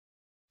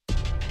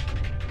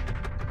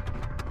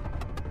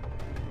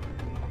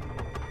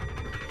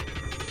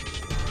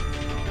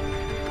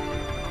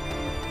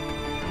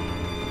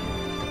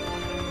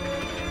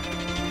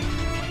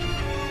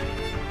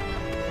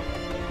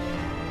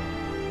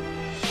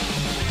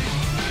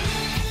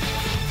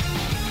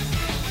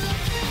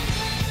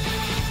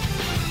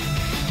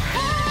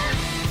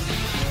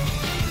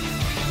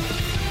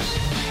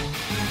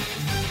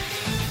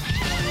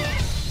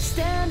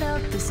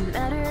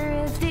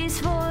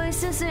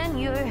voice in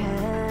your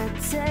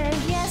head say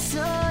yes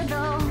or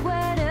no,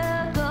 where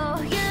to go.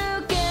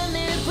 You can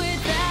live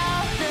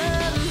without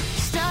them.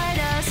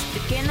 Stardust,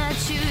 you cannot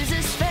choose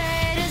this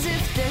fate, as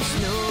if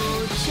there's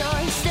no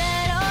choice.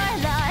 Dead or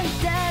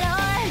alive, dead or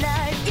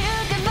alive, you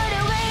can find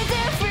a way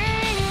to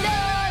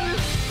freedom.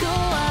 Go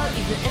out,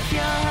 even if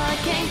your heart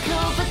can't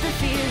cope with the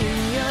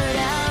feeling you're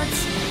out.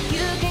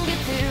 You can get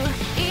through,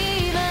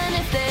 even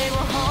if they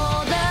will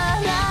hold the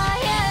lie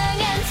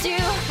against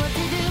you. What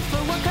to do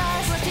for what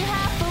cause, what to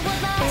have for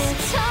what loss.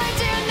 It's hard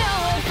to know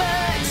at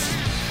first,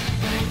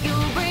 but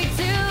you'll break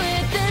through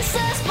it. This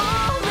is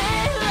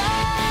moment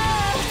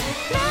left.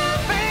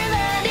 Never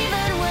let,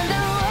 even when the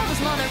world is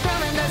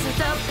monochrome, doesn't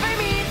stop for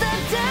me to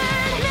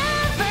turn.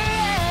 Never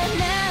end,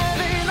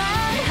 never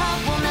let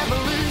hope will never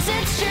lose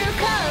its true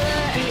color.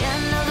 The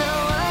end of the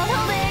world,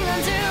 holding on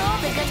to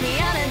hope that gets me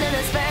out of the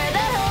despair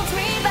that holds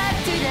me back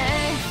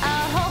today.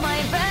 I'll hold my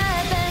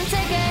breath and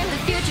take in the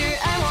future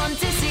I want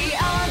to see.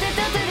 I want it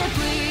to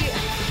deplete.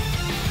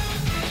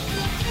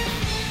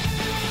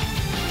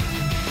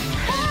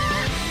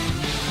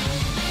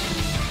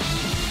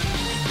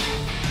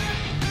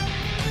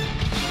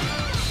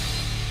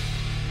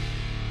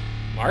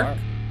 Mark?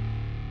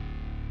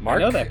 I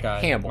know that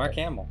guy. Hamill. Mark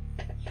Hamill.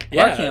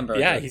 Yeah, Mark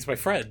Hamburger. yeah, he's my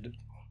friend.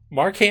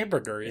 Mark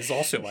Hamburger is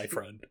also my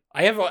friend.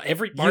 I have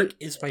every Mark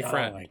is my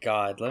friend. Oh my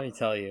god, let me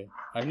tell you.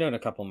 I've known a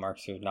couple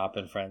Marks who have not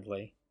been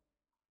friendly.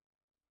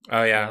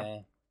 Oh yeah.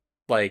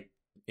 Like,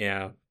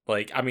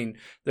 I mean,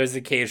 there's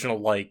occasional,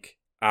 like,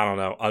 I don't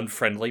know,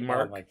 unfriendly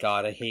Mark. Oh my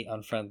god, I hate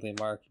unfriendly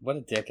Mark. What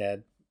a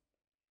dickhead.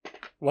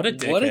 What a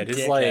dickhead.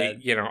 It's like,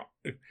 you know,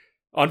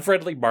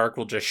 unfriendly Mark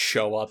will just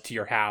show up to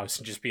your house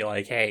and just be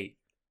like, hey,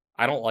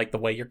 I don't like the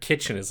way your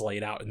kitchen is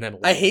laid out, and then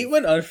leave. I hate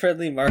when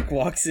unfriendly Mark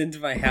walks into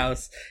my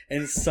house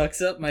and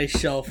sucks up my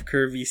shelf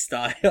Kirby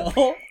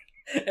style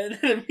and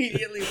then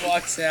immediately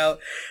walks out.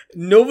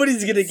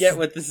 Nobody's gonna get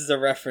what this is a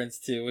reference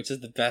to, which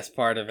is the best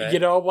part of it. You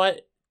know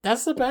what?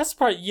 That's the best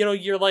part. You know,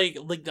 you're like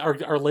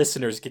our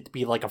listeners get to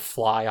be like a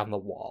fly on the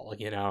wall,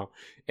 you know?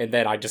 And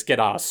then I just get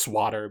a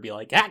swatter and be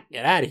like,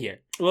 get out of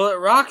here. Well, it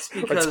rocks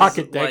because,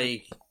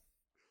 like,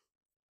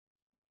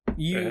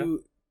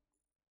 you...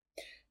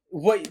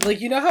 What,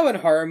 like, you know how in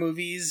horror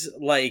movies,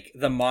 like,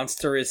 the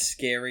monster is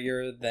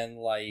scarier than,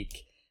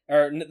 like,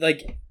 or,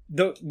 like,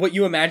 what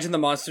you imagine the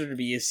monster to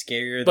be is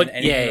scarier than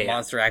anything the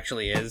monster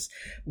actually is.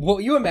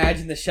 What you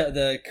imagine the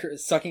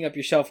sucking up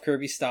your shelf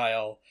Kirby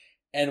style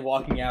and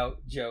walking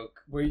out joke,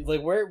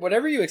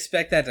 whatever you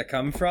expect that to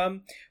come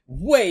from,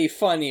 way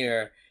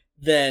funnier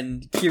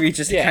than Kiri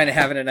just kind of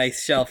having a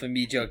nice shelf and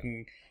me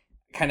joking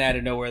kind of out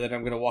of nowhere that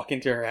I'm going to walk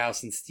into her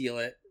house and steal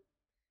it.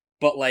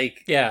 But,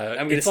 like, I'm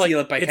going to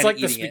steal it by kind of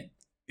eating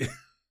it.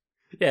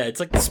 Yeah, it's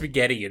like the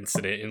spaghetti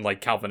incident in,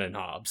 like, Calvin and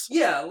Hobbes.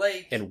 Yeah,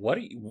 like... And what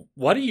are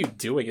you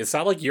doing? It's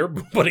not like you're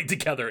putting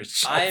together a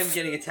shelf. I am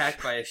getting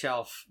attacked by a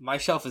shelf. My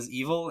shelf is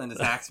evil and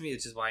attacks me,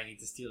 which is why I need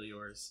to steal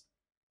yours.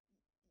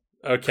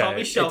 Okay. Call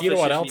me shellfish, you know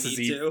what if else you is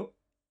need evil?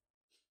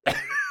 to.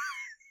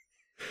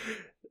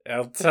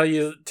 I'll tell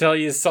you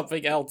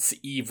something else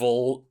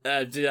evil.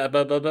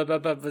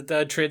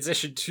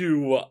 Transition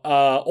to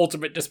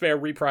Ultimate Despair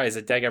Reprise,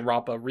 a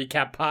Danganronpa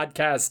recap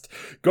podcast,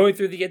 going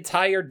through the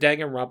entire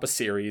Danganronpa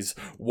series,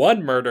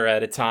 one murder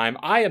at a time.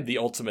 I am the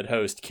ultimate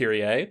host,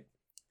 Kyrie.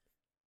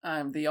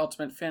 I'm the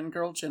ultimate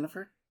fangirl,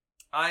 Jennifer.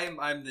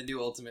 I'm the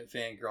new ultimate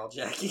fangirl,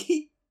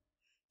 Jackie.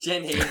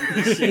 Jen hated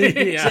this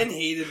shit. Yeah. Jen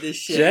hated this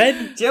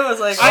shit. Jen was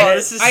like,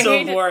 this is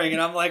so boring.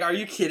 And I'm like, are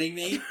you kidding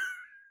me?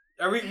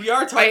 We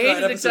are talking I about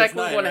hated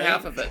exactly 9, one right?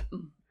 half of it.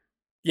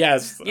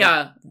 Yes.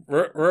 Yeah.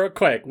 Real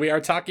quick, we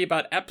are talking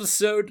about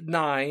episode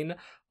 9,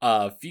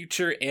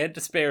 Future and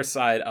Despair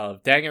side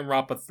of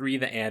Danganronpa 3,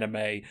 the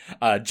anime,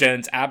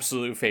 Jen's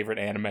absolute favorite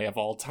anime of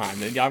all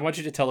time. And I want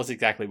you to tell us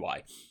exactly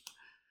why.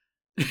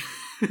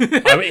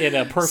 I mean, in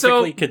a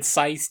perfectly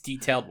concise,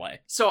 detailed way.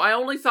 So I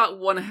only thought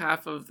one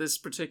half of this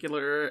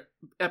particular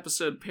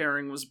episode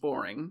pairing was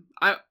boring.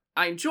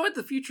 I enjoyed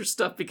the future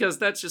stuff because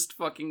that's just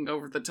fucking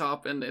over the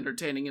top and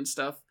entertaining and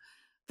stuff.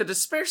 The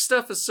Despair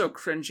stuff is so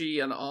cringy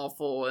and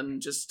awful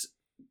and just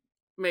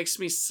makes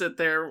me sit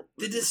there.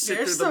 The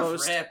Despair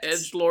stuff ripped.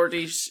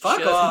 Edgelordy shit.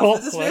 Fuck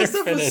off. The Despair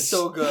stuff was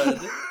so good.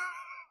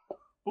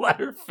 Let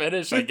her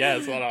finish, I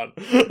guess. Hold on.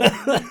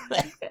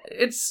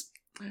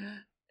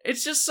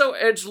 It's just so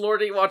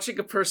edgelordy watching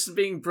a person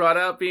being brought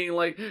out being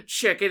like,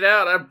 check it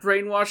out, I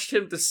brainwashed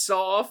him to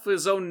saw off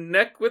his own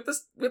neck with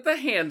a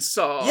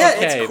handsaw. Yeah,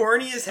 Okay. It's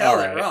corny as hell.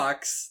 Right. It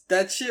rocks.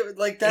 That shit,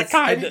 like, that's...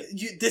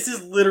 this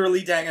is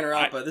literally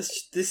Danganronpa.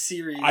 This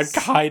series... I'm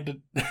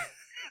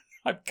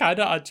kind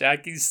of on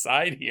Jackie's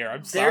side here.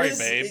 I'm sorry,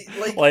 babe.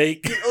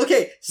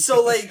 Okay,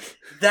 so, like,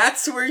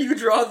 that's where you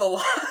draw the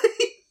line?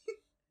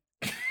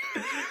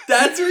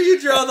 That's where you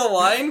draw the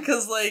line?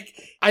 Because, like...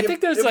 I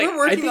think there's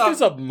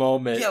a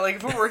moment. Yeah, like,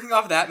 if we're working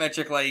off that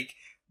metric, like,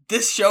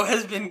 this show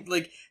has been,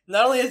 like,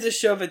 not only has this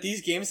show, but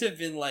these games have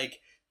been, like,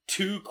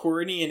 too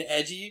corny and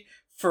edgy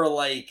for,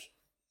 like,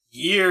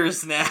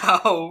 years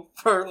now.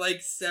 For,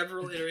 like,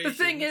 several iterations.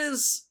 The thing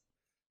is,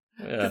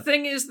 Yeah. The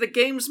thing is, the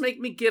games make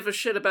me give a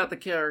shit about the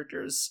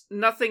characters.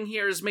 Nothing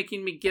here is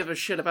making me give a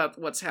shit about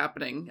what's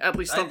happening, at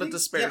least on the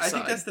despair side. I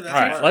think that's the best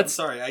Alright, part. let's-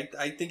 I'm sorry,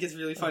 I think it's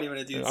really funny when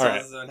a dude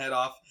Alright. saws his own head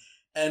off.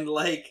 And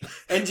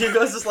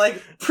Jingo's just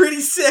like,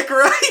 pretty sick,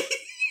 right?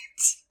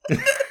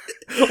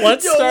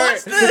 Let's Yo, start.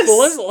 watch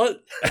this!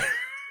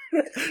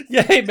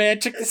 Yeah, hey man,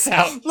 check this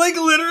out. Like,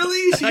 literally,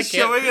 I she's can't-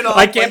 showing it off.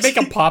 I can't like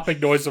make a popping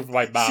noise with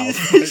my mouth.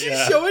 She's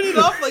Yeah. showing it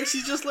off like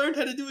she's just learned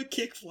how to do a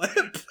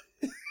kickflip.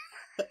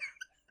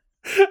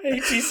 Hey,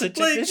 Chisa, check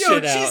Like, this yo,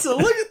 shit out. Chisa,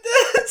 look at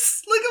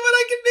this! Look at what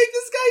I can make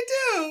this guy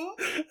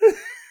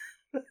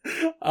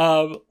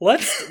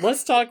do!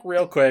 Let's talk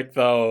real quick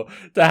though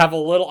to have a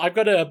little. I'm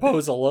gonna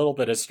impose a little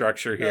bit of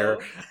structure here.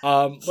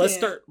 Let's can't.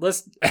 start.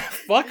 Let's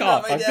fuck You're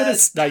not off. my I'm gonna dad.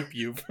 snipe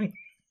you.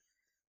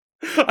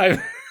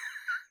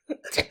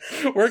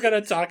 We're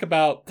gonna talk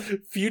about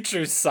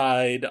future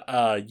side.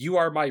 You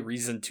Are My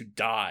Reason to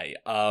Die.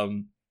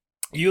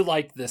 You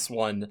like this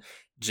one,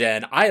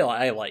 Jen. I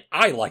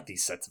like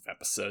these sets of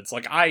episodes.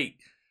 Like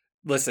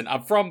listen,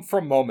 I'm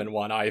from moment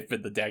one. I've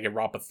been the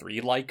Danganronpa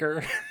 3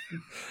 liker.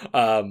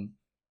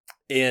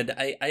 And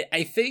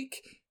I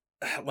think,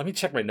 let me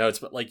check my notes,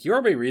 but like You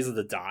Are My Reason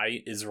to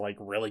Die is like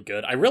really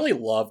good. I really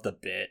love the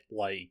bit.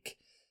 Like,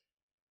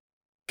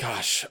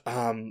 gosh,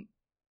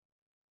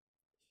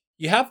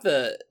 you have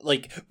the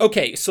like.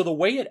 Okay, so the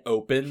way it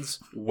opens,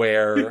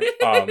 where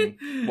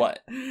what?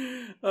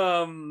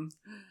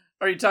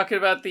 Are you talking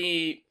about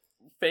the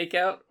fake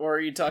out, or are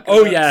you talking?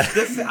 Oh about... yeah,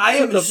 I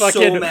am The so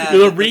fucking- mad the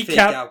that the recap- fake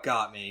out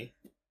got me.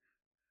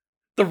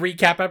 the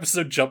recap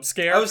episode jump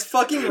scare. I was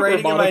fucking writing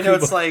in my Monokuma-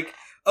 notes like,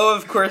 oh,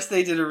 of course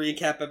they did a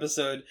recap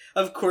episode.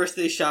 Of course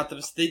they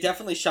They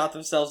definitely shot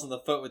themselves in the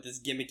foot with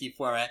this gimmicky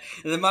format.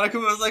 And then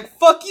Monokuma was like,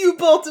 "Fuck you,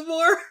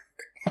 Baltimore."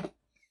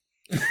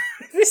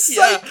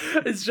 Yeah,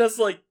 it's just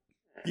like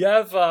you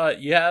have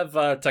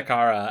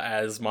Takara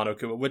as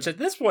Monokuma, which at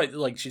this point,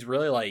 like, she's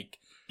really like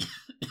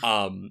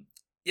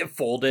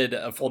folded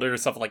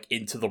herself like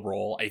into the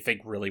role, I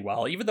think, really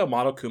well. Even though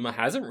Monokuma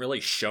hasn't really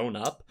shown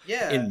up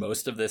in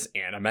most of this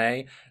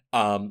anime,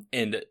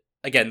 and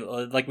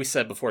again, like we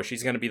said before,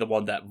 she's going to be the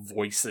one that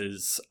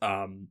voices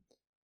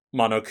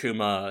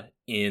Monokuma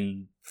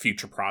in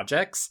future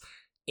projects,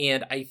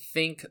 and I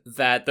think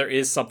that there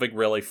is something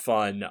really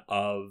fun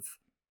of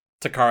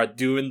Takara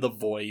doing the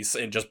voice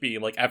and just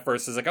being like, at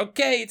first is like,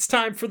 okay, it's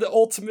time for the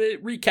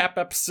ultimate recap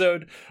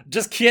episode.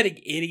 Just kidding,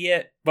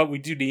 idiot. But we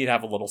do need to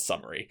have a little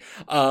summary.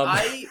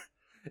 And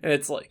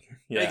it's like,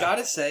 yeah. I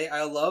gotta say,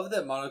 I love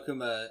that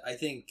Monokuma. I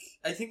think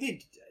they.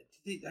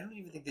 I don't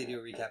even think they do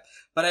a recap,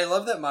 but I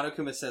love that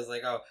Monokuma says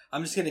like, "Oh,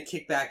 I'm just gonna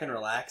kick back and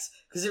relax,"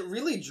 because it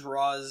really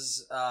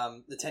draws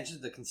attention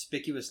to the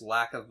conspicuous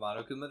lack of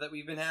Monokuma that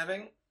we've been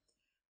having.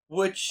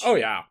 Which, oh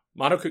yeah,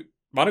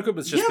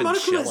 Monokuma's just been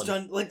Monokuma's chilling.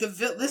 done like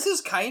this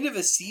is kind of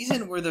a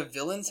season where the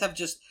villains have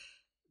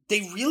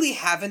they really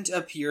haven't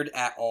appeared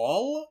at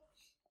all,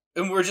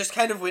 and we're just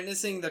kind of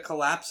witnessing the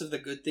collapse of the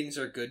Good Things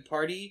Are Good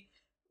party,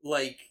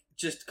 like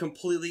just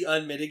completely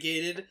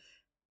unmitigated,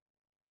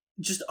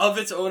 just of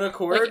its own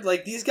accord.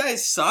 Like these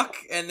guys suck,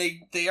 and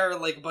they are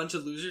like a bunch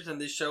of losers, and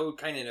this show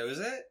kind of knows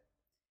it.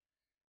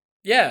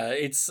 Yeah,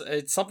 it's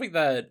something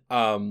that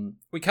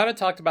we kind of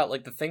talked about,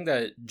 like the thing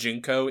that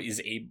Junko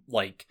is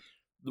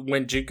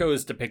when Junko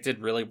is depicted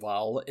really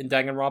well in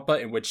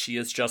Danganronpa, in which she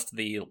is just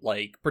the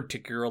like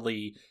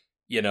particularly,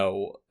 she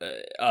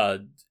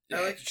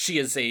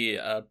is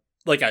a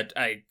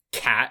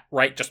cat,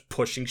 right, just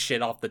pushing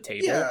shit off the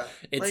table. Yeah,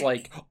 it's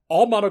like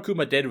all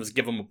Monokuma did was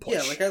give him a push.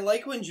 Yeah, like I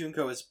like when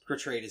Junko is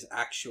portrayed as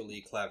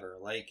actually clever.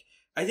 Like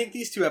I think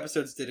these two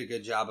episodes did a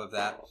good job of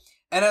that,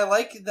 and I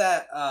like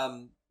that.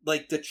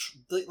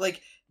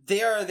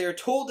 They're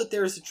told that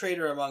there is a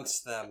traitor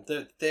amongst them.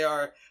 They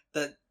are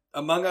that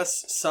Among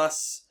Us,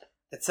 sus,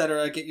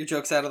 etc. Get your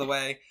jokes out of the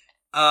way.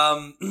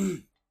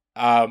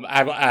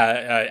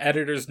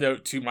 Editor's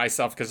note to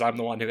myself, because I'm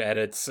the one who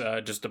edits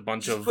just a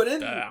bunch of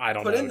I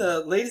don't know. Put in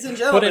the ladies and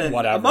gentlemen. Put in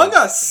whatever. Among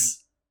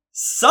Us,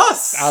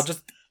 sus. I'll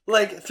just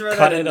throw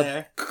cut that in a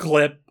there.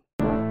 clip.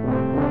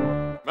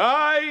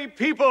 My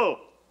people,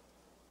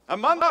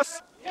 among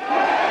us,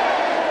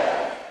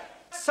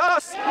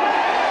 sus.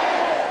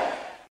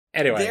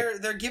 Anyway,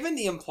 They're given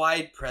the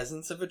implied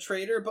presence of a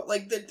traitor, but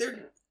like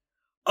they're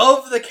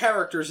of the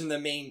characters in the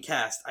main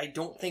cast, I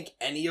don't think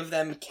any of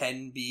them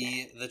can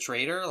be the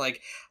traitor.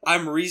 Like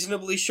I'm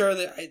reasonably sure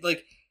that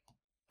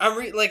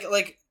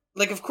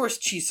of course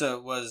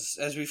Chisa was,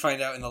 as we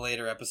find out in the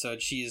later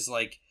episode, she is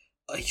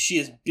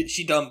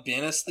she done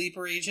been a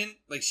sleeper agent,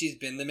 like she's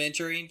been the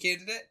Manchurian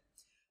Candidate,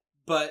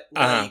 but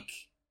like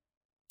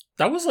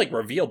that was like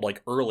revealed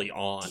like early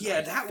on.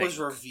 Yeah, that was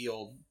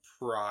revealed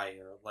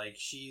prior. Like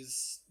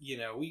she's,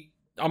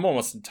 I'm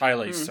almost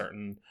entirely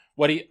certain.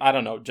 I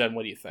don't know, Jen,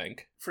 what do you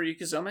think? For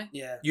Yukizome?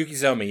 Yeah.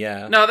 Yukizome,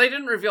 yeah. No, they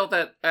didn't reveal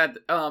that at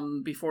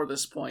before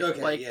this point.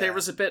 Okay, there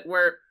was a bit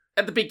where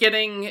at the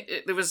beginning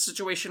there was a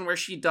situation where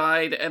she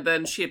died and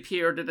then she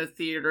appeared in a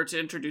theater to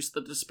introduce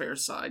the despair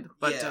side.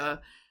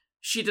 But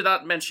she did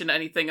not mention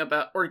anything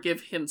about or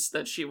give hints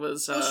that she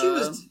was, she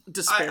was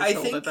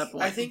despair-filled at that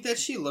point. I think that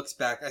she looks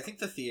back. I think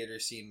the theater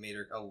scene made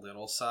her a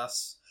little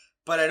sus,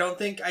 but I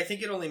think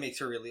it only makes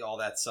her really all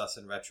that sus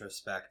in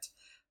retrospect.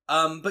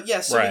 But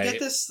yeah, so Right. we get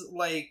this,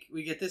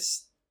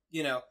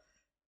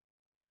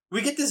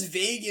 we get this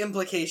vague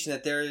implication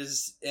that there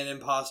is an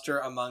imposter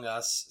among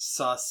us,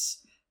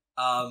 sus.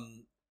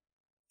 Dun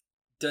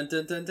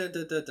dun dun dun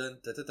dun dun dun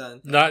dun dun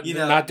dun.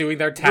 Not doing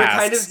their We're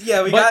kind tasks.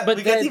 of we But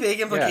got then- the vague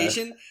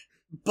implication,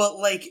 but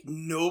like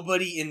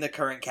nobody in the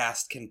current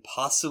cast can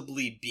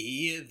possibly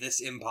be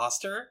this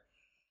imposter.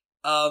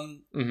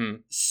 Mm-hmm.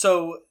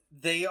 So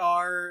they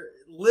are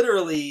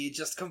literally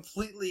just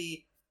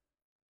completely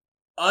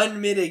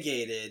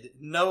unmitigated.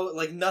 No,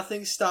 like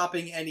nothing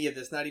stopping any of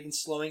this, not even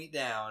slowing it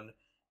down.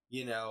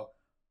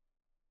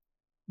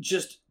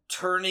 Just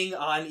turning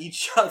on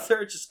each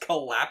other, just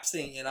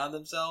collapsing in on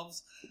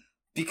themselves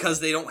because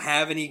they don't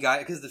have any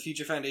because the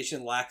Future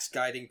Foundation lacks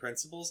guiding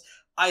principles.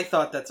 I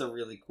thought that's a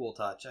really cool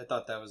touch. I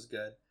thought that was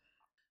good.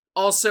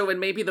 Also, and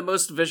maybe the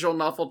most visual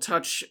novel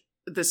touch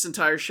this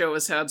entire show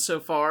has had so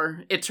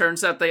far, it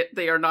turns out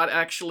they are not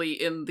actually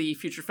in the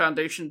Future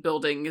Foundation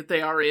building.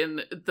 They are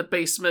in the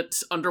basement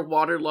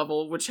underwater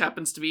level, which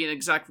happens to be an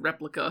exact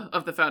replica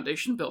of the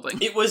Foundation building.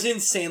 It was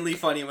insanely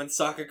funny when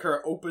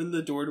Sakakura opened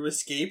the door to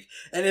escape,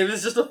 and it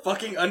was just a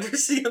fucking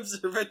undersea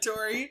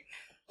observatory.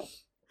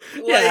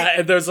 Yeah,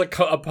 and there's a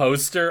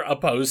poster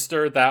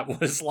that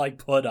was like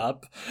put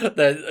up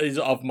that is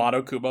of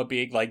Monokuma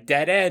being like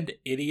dead end,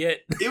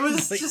 idiot. It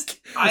was Like,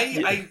 just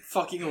I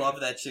fucking love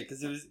that shit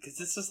because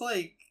it's just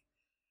like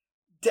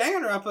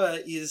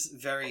Danganronpa is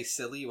very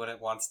silly when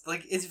it wants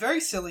it's very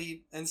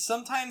silly, and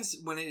sometimes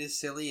when it is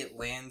silly it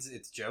lands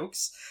its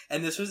jokes,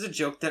 and this was a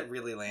joke that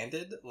really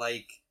landed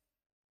like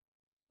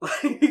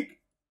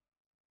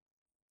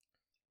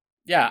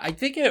Yeah, I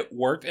think it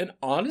worked. And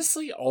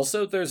honestly,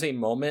 also, there's a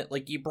moment,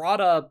 like, you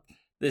brought up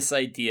this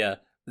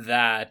idea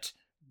that,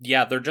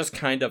 yeah, they're just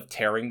kind of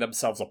tearing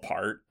themselves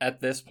apart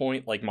at this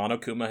point. Like,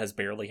 Monokuma has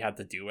barely had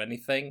to do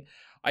anything.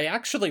 I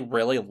actually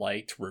really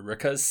liked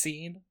Ruruka's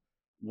scene,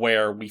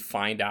 where we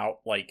find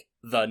out, like,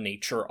 the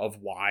nature of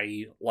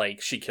why,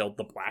 like, she killed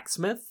the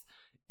blacksmith.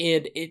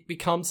 And it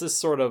becomes this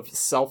sort of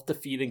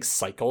self-defeating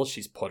cycle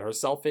she's put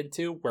herself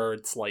into, where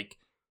it's like,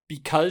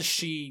 because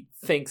she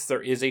thinks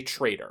there is a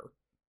traitor,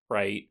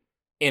 right,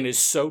 and is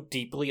so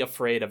deeply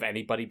afraid of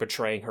anybody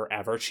betraying her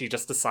ever, she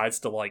just decides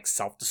to, like,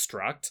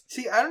 self-destruct.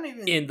 See, I don't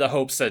even in the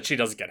hopes that she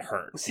doesn't get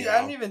hurt. See,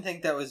 I don't even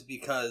think that was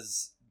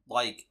because,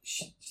 like,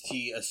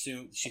 she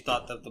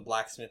thought that the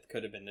blacksmith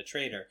could have been the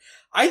traitor.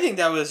 I think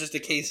that was just a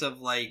case of,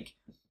 like,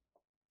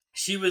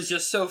 she was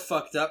just so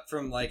fucked up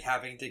from, like,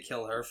 having to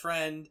kill her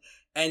friend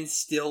and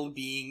still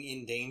being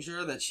in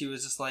danger that she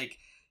was just like,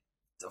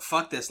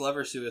 fuck this,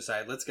 lover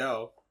suicide, let's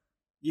go.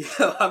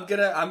 I'm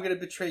gonna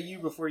betray you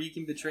before you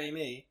can betray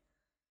me.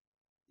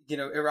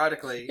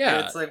 Erotically. Yeah.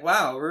 And it's like,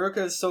 wow,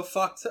 Ruruka is so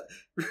fucked up.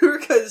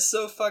 Ruruka is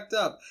so fucked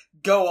up.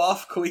 Go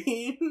off,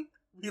 queen.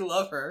 We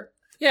love her.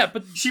 Yeah,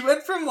 but She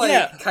went from,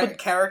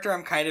 character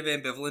I'm kind of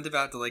ambivalent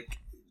about to, like,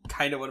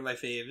 kind of one of my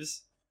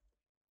faves.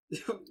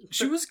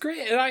 she was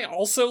great. And I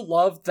also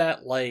love that,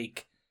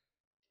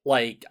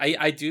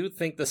 I do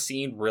think the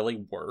scene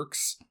really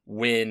works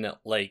when,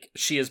 like,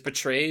 she has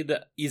betrayed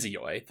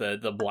Izuyoi,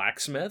 the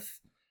blacksmith,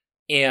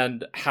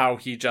 and how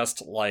he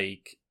just,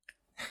 like,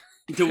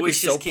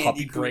 is so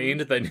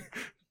puppy-brained that...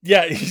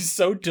 Yeah, he's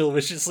so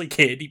deliciously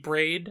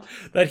candy-brained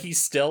that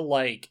he's still,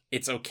 like,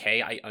 it's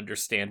okay, I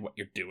understand what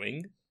you're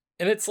doing.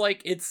 And it's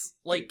tragic. It's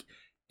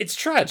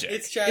tragic.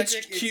 It's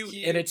cute,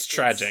 and it's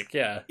tragic,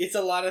 yeah. It's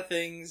a lot of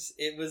things.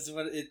 It was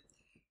what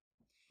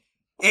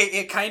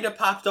it kind of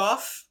popped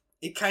off.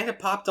 It kind of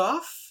popped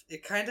off.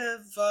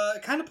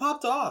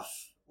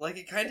 Like,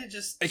 it kind of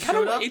just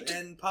showed up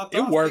and popped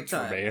off. It worked big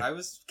time. for me. I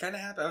was kind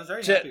of happy. I was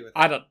very happy with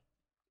it.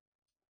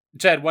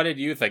 Jed, what did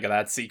you think of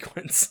that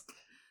sequence?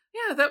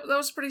 Yeah, that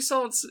was a pretty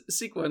solid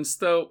sequence,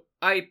 though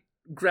I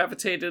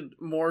gravitated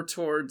more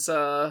towards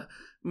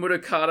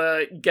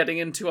Murakata getting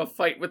into a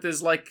fight with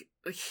his, like,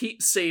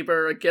 heat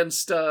saber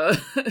against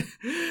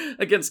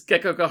against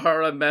Gekko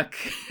Kahara mech,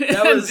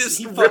 That and was just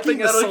he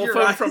ripping a fucking cell Metal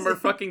phone Gear from her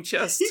Rising. fucking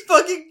chest. He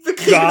fucking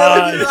became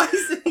God. Metal Gear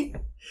Rising.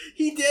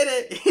 He did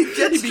it. He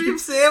Jetstream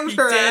Sammed he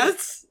her did.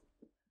 ass.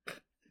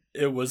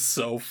 It was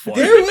so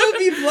funny. There will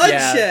be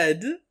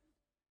bloodshed.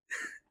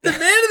 The man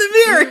in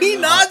the mirror, he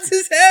nods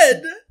his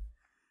head.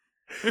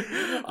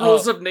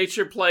 Rules of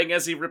Nature playing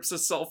as he rips a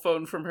cell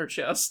phone from her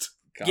chest.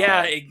 God.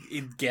 Yeah,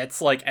 it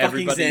gets, like,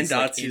 everybody's,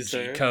 like, Zandatsu's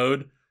NG her.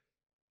 code.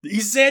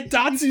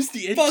 Zandatsu's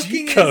the NG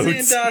Fucking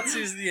codes.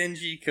 Zandatsu's the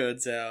NG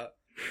codes out.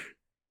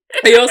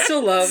 I also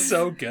love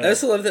So good. I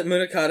also love that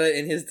Munakata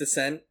in his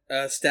descent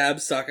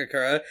stabs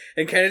Sakakura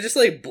and kind of just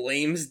like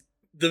blames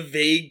the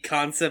vague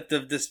concept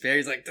of despair.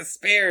 He's like,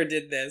 despair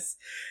did this,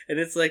 and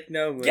it's like,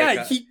 no, Munakata.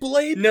 Yeah, he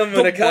blamed No,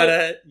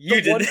 Munakata,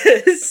 you did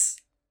this.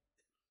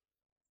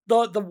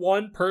 The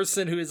one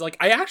person who is like,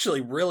 I actually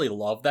really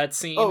love that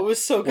scene. Oh, it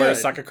was so Where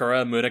good.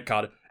 Sakakura and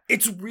Munakata,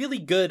 it's really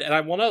good, and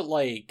I want to,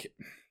 like,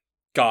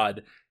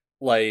 God,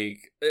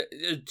 Like,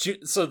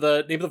 so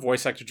the name of the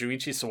voice actor,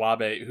 Junichi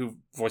Sawabe, who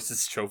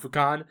voices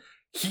Shofukan,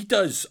 he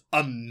does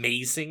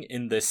amazing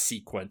in this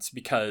sequence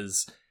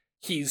because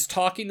he's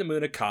talking to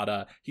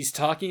Munakata. He's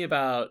talking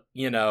about,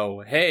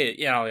 hey,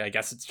 I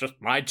guess it's just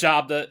my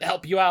job to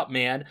help you out,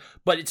 man.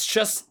 But it's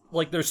just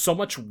like there's so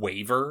much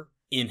waver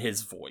in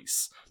his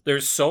voice.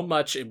 There's so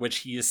much in which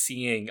he is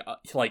seeing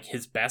like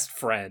his best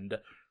friend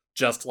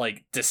just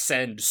like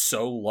descend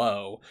so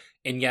low,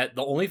 and yet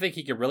the only thing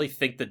he can really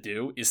think to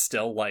do is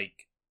still like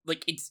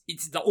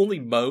it's the only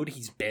mode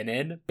he's been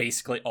in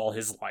basically all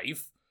his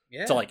life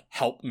to like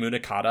help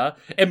Munakata,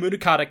 and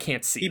Munakata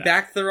can't see he that.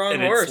 backed the wrong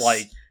and horse. It's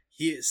like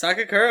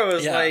Sakakura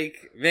was like,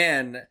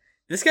 man,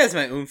 this guy's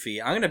my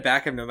oomphy. I'm gonna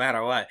back him no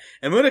matter what.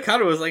 And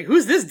Munakata was like,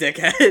 who's this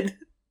dickhead?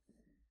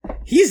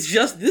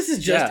 This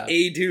is just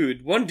a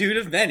dude. One dude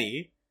of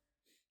many.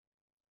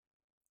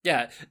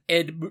 Yeah,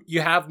 and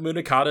you have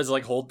Munakata's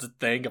like whole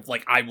thing of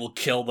like, I will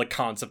kill the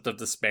concept of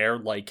despair.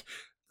 Like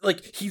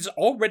he's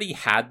already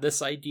had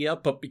this idea,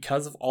 but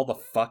because of all the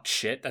fucked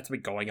shit that's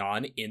been going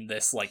on in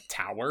this like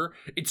tower,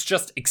 it's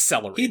just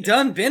accelerated. He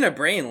done been a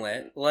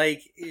brainlet.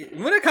 Like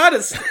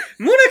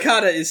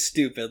Munakata is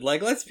stupid.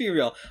 Like, let's be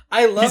real.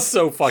 He's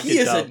so fucking He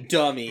is dumb. a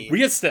dummy.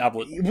 We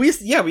established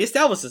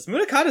this.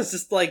 Munakata's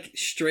just like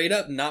straight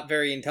up not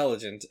very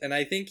intelligent, and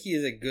I think he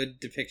is a good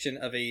depiction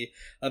of a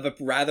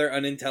rather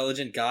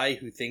unintelligent guy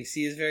who thinks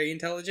he is very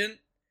intelligent,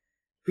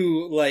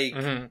 who like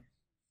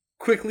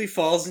quickly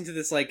falls into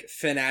this like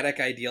fanatic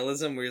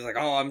idealism where he's like,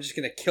 oh, I'm just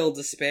gonna kill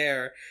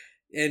despair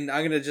and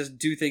I'm gonna just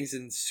do things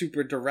in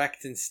super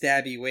direct and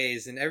stabby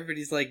ways, and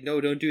everybody's like,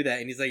 no, don't do that,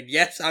 and he's like,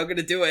 yes, I'm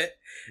gonna do it,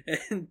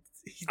 and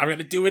I'm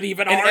gonna do it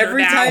even and harder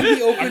every now. time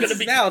he opens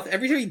his mouth,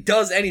 every time he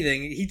does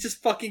anything, he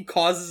just fucking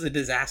causes a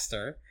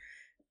disaster.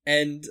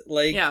 And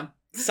like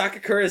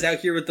Sakakura is out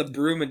here with the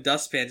broom and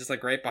dustpan just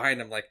like right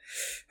behind him, like,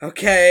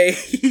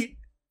 okay.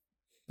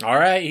 All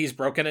right, he's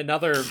broken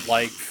another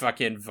like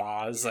fucking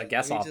vase. I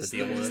guess I'll have to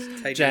deal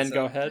with it. Jen,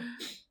 go ahead.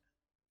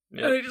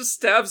 Yep. And he just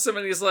stabs him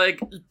and he's like,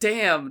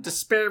 damn,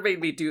 despair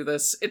made me do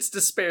this. It's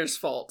despair's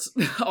fault.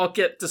 I'll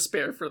get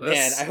despair for this.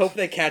 Man, I hope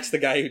they catch the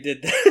guy who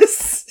did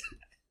this.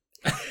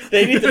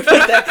 They need to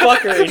put that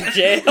fucker in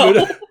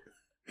jail.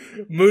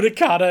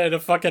 Munakata in a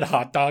fucking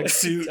hot dog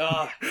suit.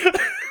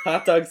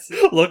 Hot dog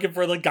suit. Looking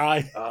for the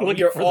guy.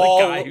 You're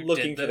all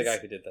looking for the guy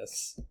who did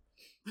this.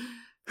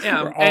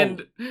 Yeah,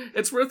 and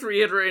it's worth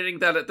reiterating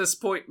that at this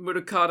point,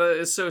 Munakata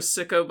is so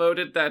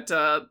sicko-moded that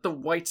the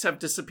whites have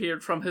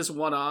disappeared from his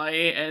one eye,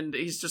 and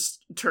he's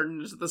just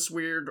turned into this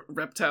weird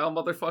reptile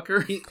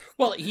motherfucker.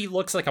 He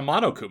looks like a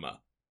Monokuma.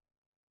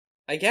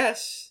 I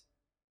guess.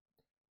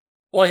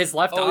 Well, his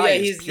left eye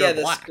is pure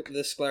black.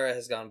 The sclera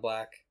has gone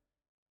black.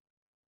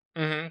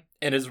 Mm-hmm.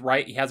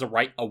 And he has a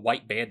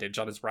white bandage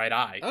on his right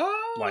eye.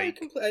 Oh, I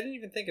didn't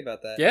even think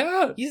about that.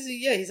 Yeah. He's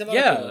a Monokuma.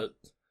 Yeah.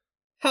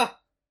 Huh.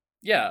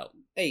 Yeah.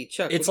 Hey,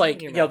 Chuck. It's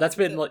like, that's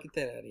been like... Get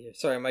that out of here.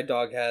 Sorry, my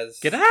dog has...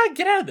 Get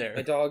out of there.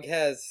 My dog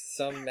has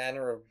some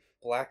manner of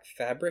black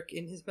fabric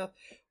in his mouth.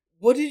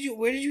 Where did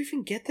you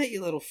even get that,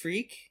 you little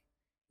freak?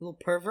 Little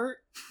pervert?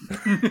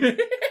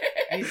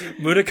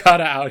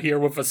 Munakata out here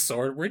with a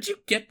sword. Where'd you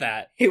get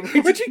that? Hey,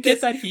 where'd you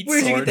get that heat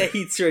sword? Where'd you get that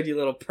heat sword, you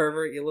little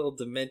pervert? You little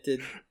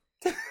demented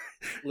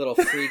little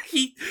freak.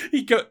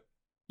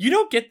 You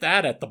don't get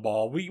that at the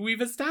mall.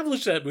 We've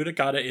established that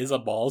Munakata is a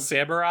mall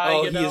samurai.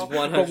 Oh, he is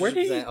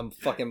 100% a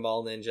fucking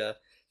mall ninja.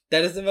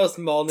 That is the most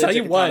mall ninja. Tell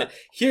you katana. what.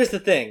 Here's the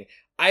thing.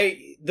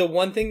 The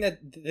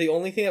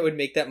only thing that would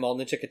make that mall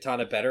ninja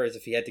katana better is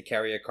if he had to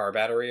carry a car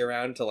battery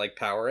around to like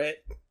power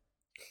it.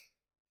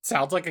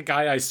 Sounds like a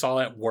guy I saw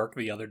at work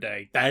the other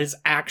day. That is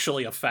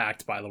actually a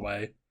fact, by the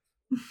way.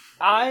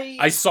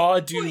 I saw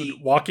a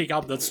dude walking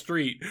on the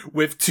street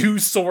with 2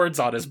 swords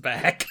on his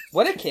back.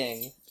 What a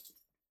king!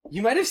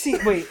 You might have seen.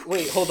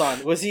 Wait, hold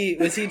on. Was he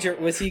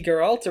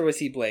Geralt or was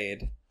he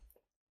Blade?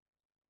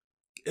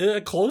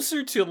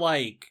 Closer to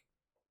like.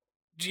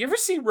 Do you ever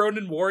see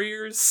Ronin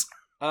Warriors?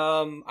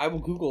 I will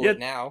Google it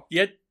now.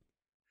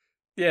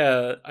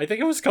 Yeah, I think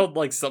it was called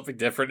like something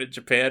different in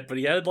Japan, but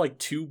he had like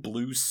 2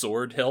 blue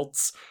sword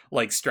hilts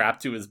like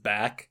strapped to his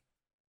back.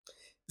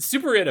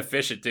 Super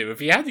inefficient too. If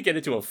he had to get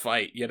into a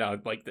fight,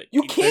 like that.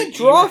 You can't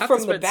draw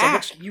from the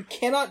back. You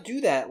cannot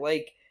do that.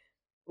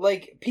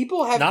 Like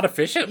people have not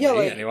efficiently. Yeah,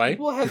 like, anyway,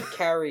 people have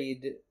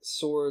carried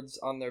swords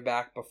on their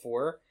back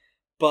before,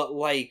 but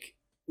like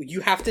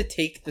you have to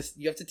take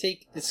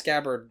the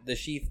scabbard, the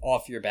sheath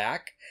off your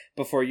back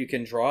before you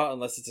can draw,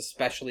 unless it's a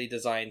specially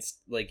designed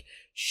like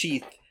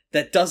sheath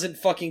that doesn't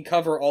fucking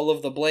cover all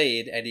of the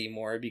blade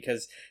anymore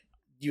because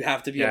you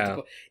have to be able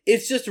to.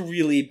 It's just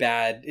really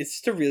bad. It's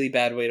just a really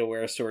bad way to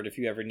wear a sword if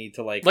you ever need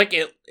to like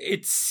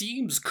it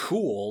seems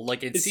cool.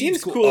 Like it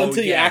seems cool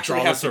until you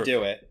actually have to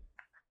do it.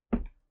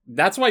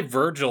 That's why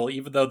Virgil,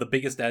 even though the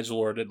biggest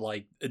edgelord in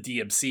like a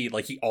DMC,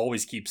 like he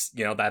always keeps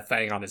that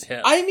thing on his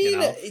hip. I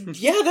mean,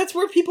 yeah, that's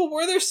where people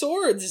wear their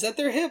swords, is at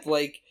their hip.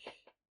 Like,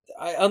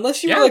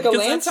 unless you Yeah, were like a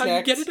because that's how you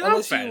Lance get it out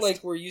unless you fast.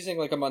 like were using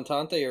like a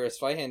Montante or a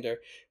Zweihander,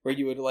 where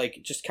you would like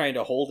just kind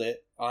of hold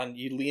it on,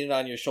 you lean it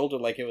on your shoulder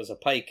like it was a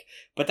pike.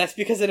 But that's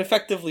because it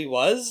effectively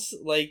was.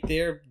 Like,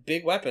 they're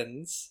big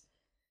weapons.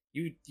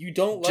 You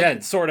don't like...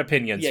 Jen, sword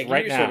opinions, yeah, give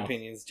right me your now. sword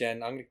opinions,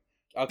 Jen.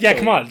 I'll Yeah,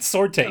 kill come you. on,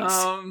 sword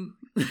takes.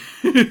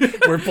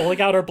 We're pulling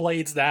out our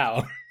blades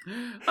now.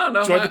 I don't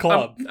know. Join the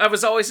club. I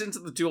was always into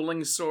the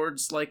dueling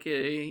swords, like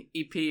a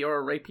EP or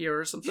a rapier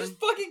or something. Just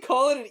fucking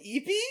call it an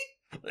EP?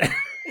 You're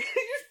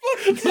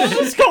fucking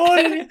Just call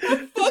it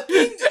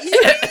fucking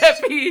EP?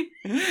 Epi.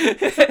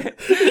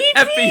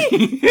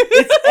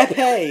 It's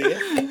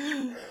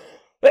Epee.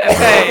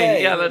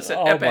 Epi. Yeah, that's it.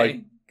 Oh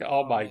Epi.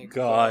 Oh my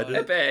god.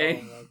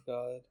 Epee.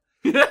 Oh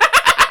my god.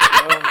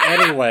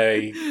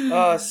 Anyway,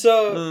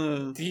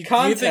 So do you think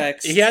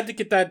context. he had to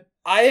get that.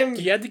 I am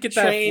He had to get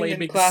that trained in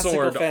flaming classical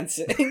sword.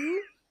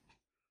 fencing.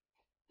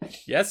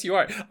 Yes, you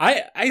are.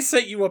 I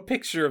sent you a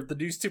picture of the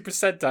new Super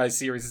Sentai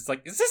series. It's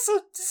like, is this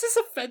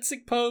a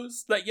fencing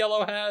pose that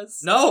Yellow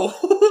has? No.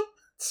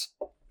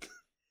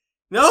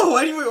 No,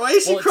 why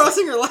is she Well,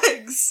 crossing her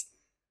legs?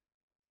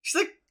 She's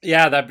like,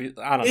 Yeah, that'd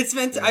be. I don't. it's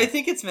meant to, I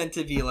think it's meant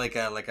to be like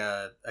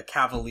a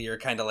cavalier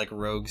kind of like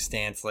rogue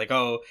stance. Like,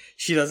 oh,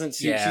 she doesn't.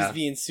 Yeah. She's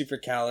being super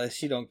callous.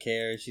 She don't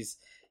care. She's,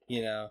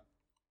 you know,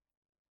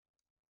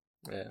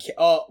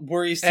 Yeah.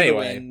 worries to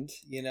Anyway. the wind.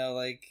 You know,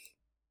 like.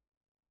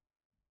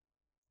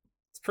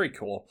 It's pretty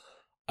cool.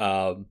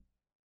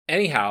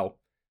 Anyhow,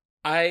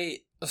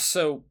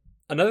 so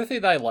another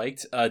thing that I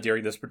liked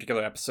during this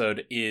particular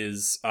episode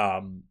is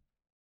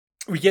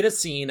we get a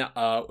scene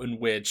in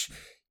which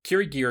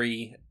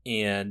Kirigiri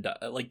and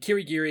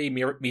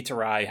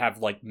Mitarai have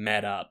like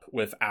met up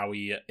with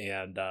Aoi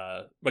and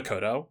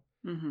Makoto.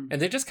 Mm-hmm.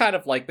 And they just kind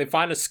of like, they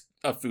find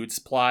a food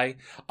supply.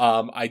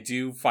 I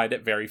do find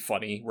it very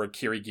funny where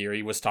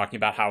Kirigiri was talking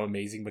about how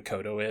amazing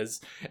Makoto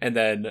is, and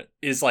then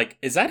is like,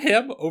 is that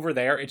him over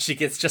there? And she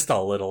gets just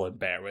a little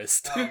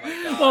embarrassed. Oh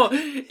my god. Well,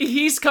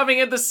 he's coming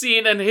in the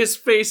scene and his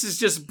face is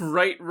just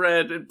bright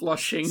red and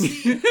blushing.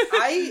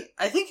 I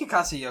think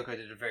Hikasa Yoko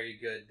did a very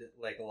good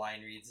like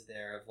line reads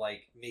there of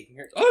like making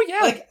her Oh yeah.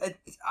 like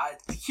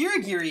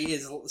Kirigiri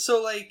is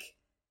so like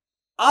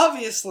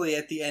obviously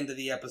at the end of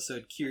the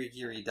episode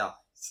Kirigiri dies.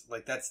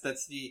 Like that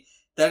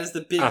is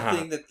the big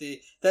thing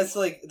that's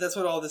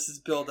what all this is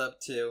build up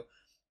to.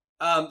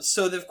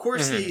 So of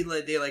course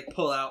they like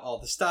pull out all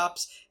the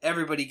stops.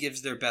 Everybody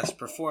gives their best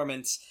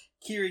performance.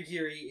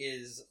 Kirigiri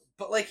is,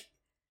 but like,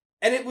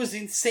 and it was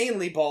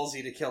insanely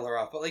ballsy to kill her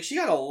off. But like, she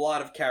got a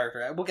lot of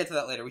character. We'll get to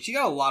that later. But she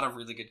got a lot of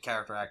really good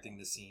character acting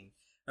this scene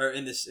or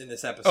in this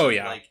episode. Oh,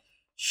 yeah. Like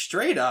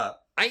straight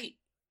up.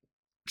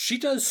 She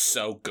does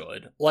so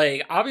good.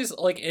 Like, obviously,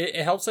 like, it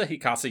helps that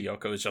Hikasa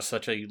Yoko is just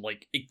such a,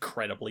 like,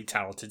 incredibly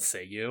talented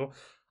seiyuu.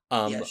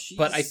 Yeah,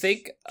 but I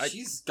think...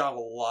 she's got a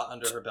lot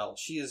under her belt.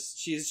 She's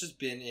just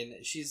been in...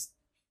 She's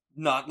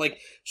not, like...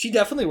 She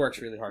definitely works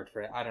really hard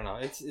for it. I don't know.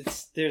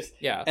 There's...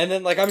 Yeah. And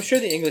then, like, I'm sure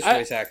the English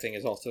voice acting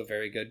is also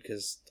very good,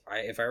 because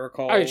if I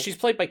recall... Oh, yeah, she's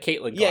played by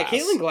Caitlin Glass. Yeah,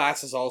 Caitlin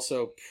Glass is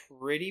also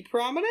pretty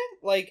prominent.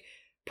 Like,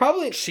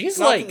 probably she's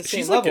not like... to the same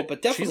she's level, like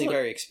but definitely like,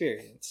 very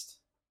experienced.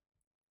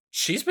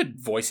 She's been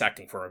voice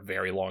acting for a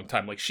very long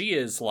time. Like, she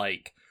is,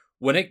 like,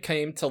 when it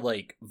came to,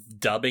 like,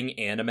 dubbing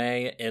anime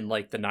in,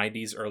 like, the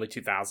 90s, early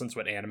 2000s,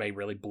 when anime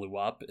really blew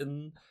up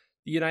in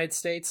the United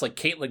States, like,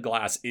 Caitlin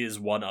Glass is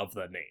one of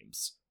the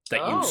names that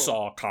you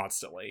saw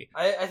constantly.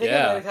 I think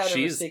Yeah, I might have had her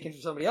she's- mistaken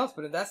for somebody else,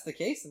 but if that's the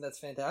case, then that's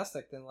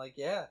fantastic. Then, like,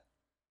 yeah.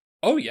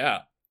 Oh,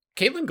 yeah.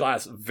 Caitlin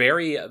Glass,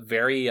 very,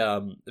 very,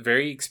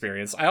 very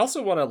experienced. I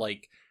also want to,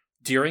 like,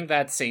 during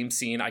that same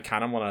scene, I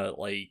kind of want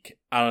to, like,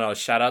 I don't know,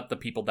 shout out the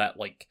people that,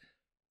 like,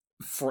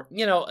 for,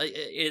 you know,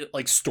 it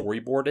like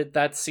storyboarded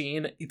that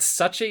scene. It's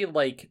such a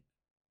like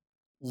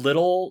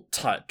little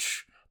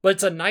touch, but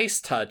it's a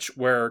nice touch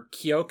where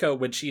Kyoko,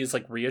 when she is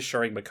like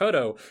reassuring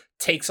Makoto,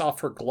 takes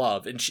off her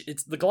glove, and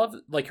it's the glove,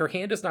 like her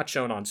hand is not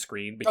shown on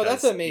screen because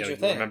that's a major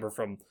thing. Remember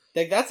from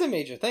Like, that's a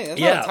major thing.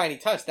 That's Yeah. not a tiny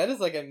touch. That is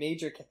like a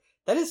major...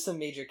 That is some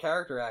major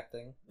character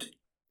acting.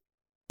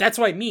 that's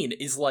what I mean.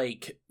 Is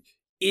like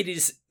it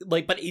is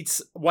like, but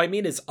it's what I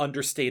mean is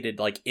understated,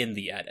 like in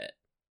the edit,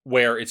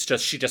 where it's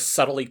just she just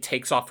subtly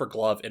takes off her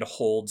glove and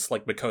holds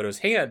like Makoto's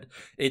hand.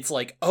 It's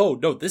like, oh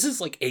no, this is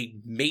like a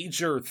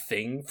major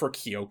thing for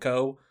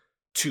Kyoko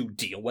to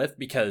deal with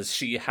because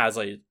she has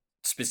a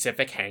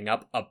specific hang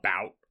up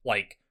about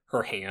like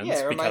her hands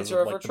Yeah, it reminds because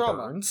her of of like her the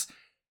trauma. burns.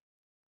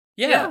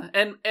 Yeah.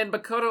 and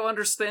Makoto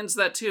understands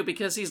that too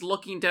because he's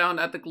looking down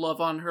at the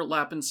glove on her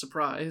lap in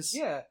surprise.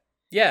 Yeah.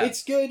 Yeah.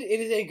 It's good. It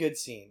is a good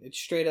scene. It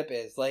straight up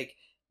is. Like,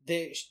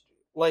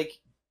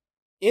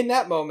 in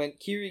that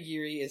moment,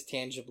 Kirigiri is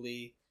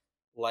tangibly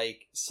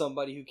like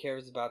somebody who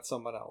cares about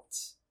someone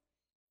else.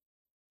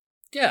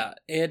 Yeah,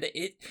 and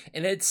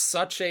it's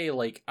such a,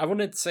 like, I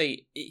wouldn't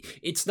say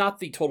it's not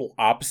the total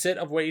opposite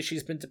of way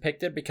she's been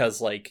depicted, because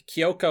like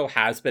Kyoko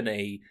has been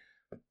a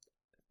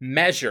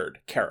measured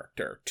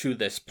character to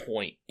this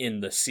point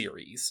in the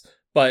series,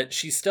 but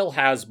she still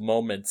has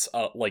moments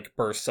of like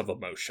bursts of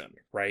emotion,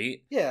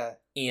 right? Yeah.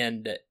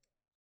 And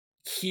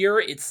here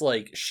it's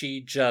like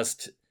she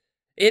just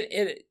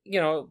it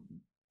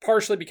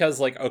partially because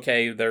like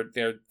okay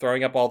they're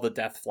throwing up all the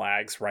death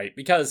flags, right?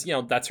 Because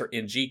that's her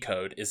NG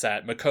code, is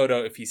that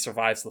Makoto, if he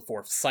survives the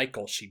 4th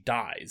cycle, she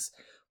dies.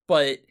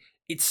 But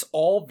it's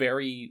all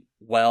very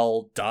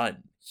well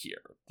done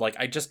here. Like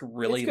I just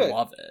really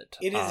love it.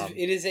 It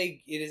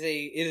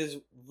is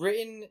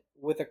written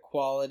with a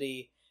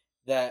quality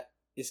that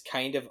is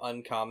kind of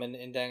uncommon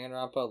in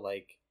Danganronpa.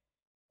 Like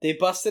they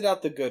busted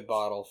out the good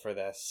bottle for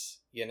this,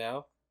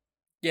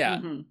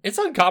 Yeah, it's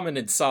uncommon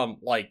in some,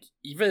 like,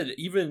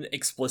 even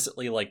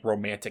explicitly, like,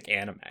 romantic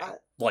anime.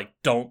 Like,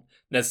 don't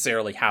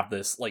necessarily have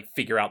this, like,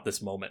 figure out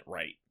this moment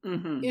right.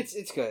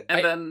 It's good.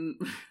 And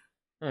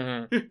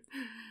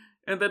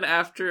and then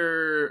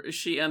after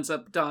she ends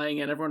up dying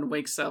and everyone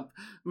wakes up,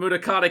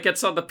 Mudakata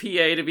gets on the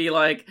PA to be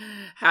like,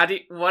 how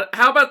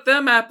about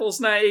them apples,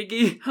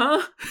 Naegi?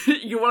 Huh?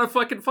 You want to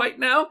fucking fight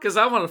now? Because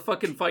I want to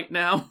fucking fight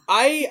now.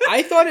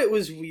 I thought it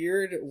was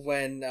weird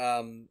when,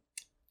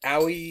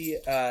 Aoi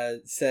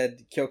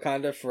said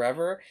Kyokanda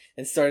forever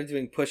and started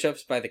doing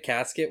push-ups by the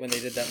casket when they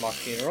did that mock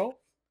funeral.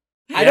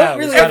 Yeah, I don't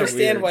really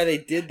understand why they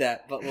did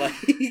that, but like...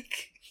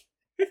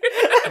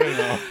 I don't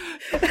know.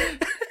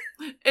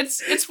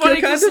 It's funny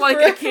because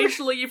like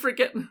occasionally you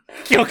forget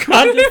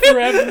Kyokanda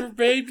forever,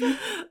 baby.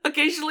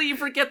 Occasionally you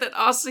forget that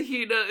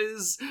Asahina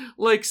is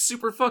like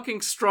super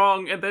fucking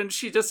strong, and then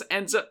she just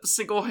ends up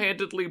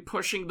single-handedly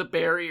pushing the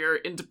barrier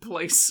into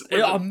place.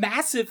 A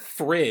massive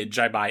fridge,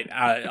 I might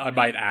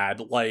add.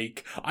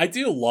 Like I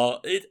do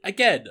love it.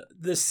 Again,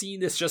 the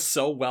scene is just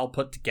so well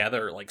put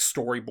together, like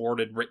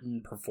storyboarded,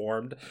 written,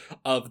 performed.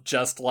 Of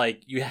just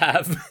like you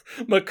have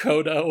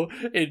Makoto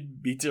and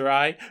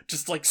Mitarai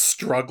just like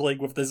struggling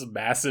with this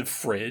massive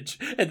fridge,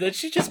 and then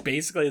she just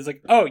basically is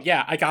like, oh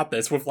yeah, I got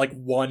this, with like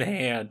one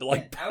hand,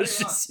 like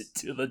pushes it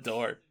to the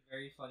door.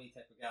 Very funny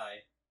type of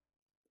guy.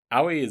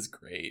 Aoi is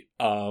great.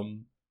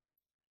 And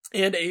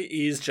it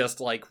is just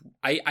like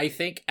I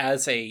think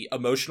as a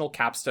emotional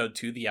capstone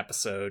to the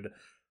episode,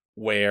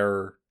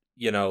 where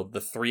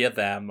the 3 of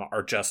them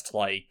are just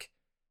like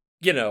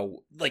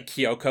like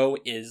Kyoko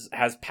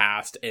has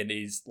passed and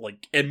is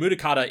like, and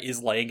Mudakata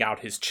is laying out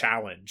his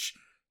challenge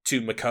to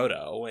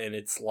Makoto, and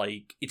it's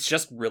like it's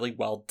just really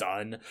well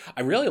done.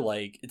 I really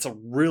like, it's a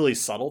really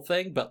subtle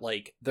thing, but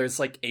like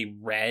there's like a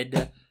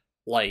red,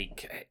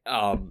 like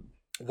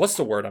what's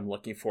the word I'm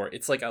looking for?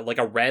 It's like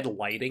a red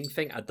lighting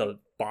thing at the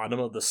bottom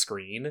of the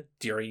screen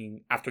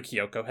after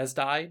Kyoko has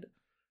died.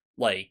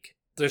 Like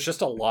there's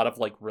just a lot of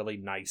like really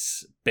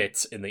nice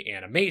bits in the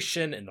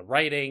animation, in the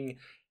writing,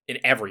 in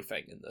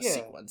everything in this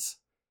sequence.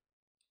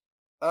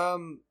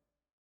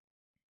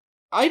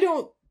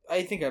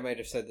 I think I might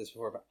have said this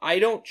before, but I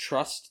don't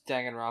trust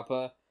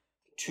Danganronpa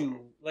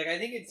to... Like, I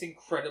think it's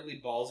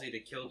incredibly ballsy to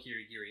kill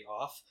Kirigiri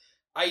off.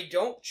 I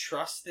don't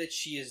trust that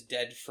she is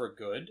dead for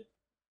good.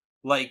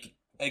 Like,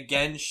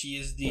 again, she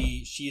is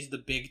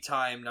the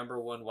big-time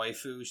 #1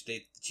 waifu.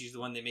 She's the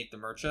one they make the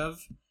merch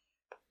of.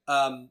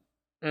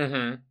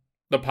 The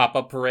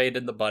pop-up parade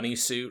in the bunny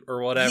suit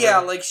or whatever. Yeah,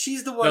 like,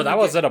 she's the one... No, that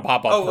wasn't a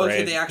pop-up parade. Oh,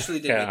 okay, they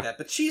actually did make that.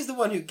 But she's the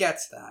one who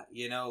gets that,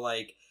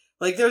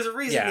 Like, there's a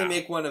reason they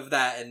make one of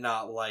that and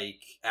not, like,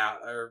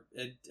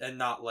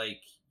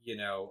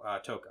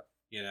 Toka,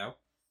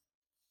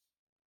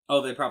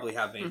 Oh, they probably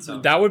have made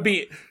some. That would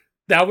be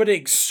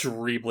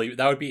extremely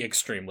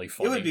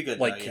funny. It would be good,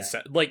 like, though,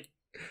 yeah. Like,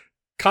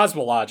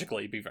 cosmologically,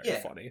 it'd be very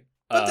funny.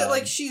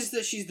 But, she's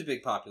the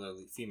big popular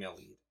female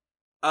lead.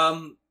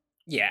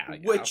 Yeah.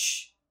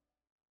 Which,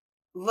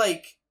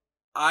 like,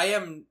 I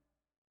am...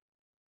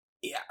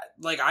 Yeah,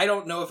 like, I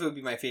don't know if it would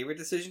be my favorite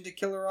decision to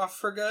kill her off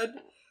for good.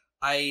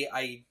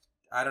 I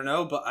don't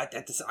know, but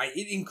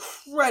it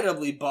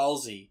incredibly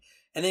ballsy,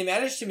 and they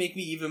managed to make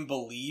me even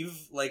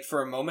believe, like,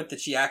 for a moment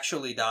that she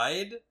actually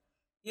died.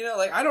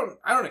 Like, I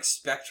don't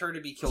expect her to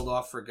be killed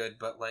off for good,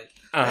 but like,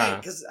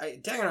 because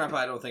Danganronpa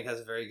I don't think has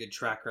a very good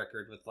track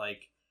record with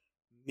like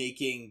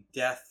making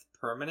death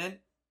permanent.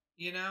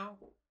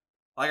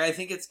 Like I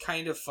think it's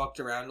kind of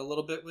fucked around a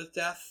little bit with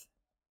death.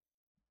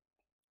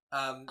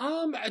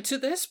 To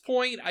this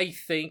point, I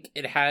think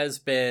it has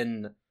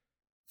been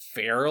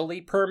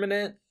fairly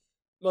permanent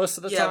most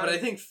of the time. Yeah, but I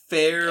think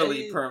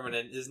fairly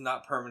permanent is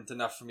not permanent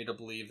enough for me to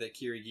believe that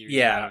Kirigiri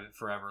is out of it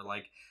forever.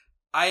 Like,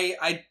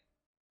 I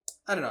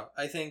don't know.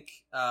 I think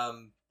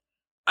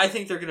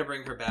they're gonna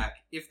bring her back.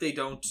 If they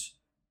don't,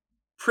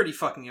 pretty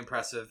fucking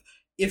impressive.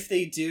 If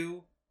they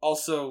do,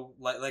 also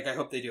like I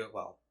hope they do it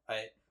well.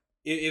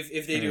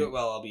 If they do it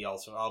well,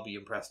 I'll be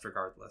impressed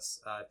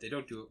regardless. If they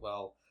don't do it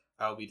well,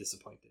 I'll be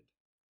disappointed.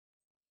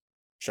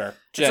 Sure.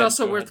 Jen, it's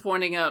also worth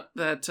pointing out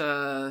that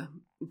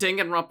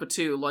Danganronpa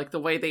 2, like the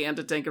way they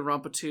ended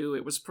Danganronpa 2,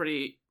 it was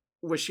pretty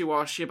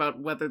wishy-washy about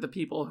whether the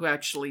people who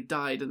actually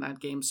died in that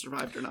game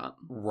survived or not.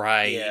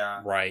 Right,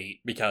 yeah. Right.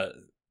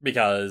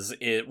 Because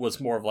it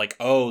was more of like,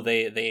 oh,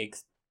 they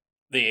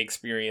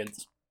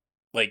experienced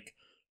like,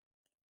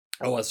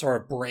 oh, a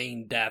sort of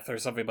brain death or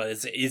something, but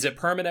is it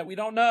permanent? We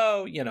don't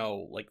know,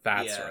 like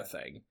that sort of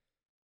thing.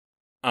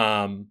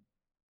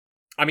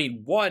 I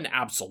mean, one,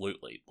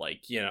 absolutely.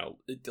 Like, you know,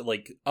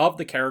 like, of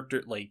the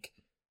character, like,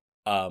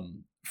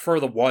 for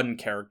the one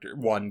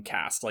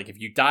cast, like, if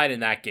you died in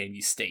that game,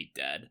 you stayed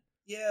dead.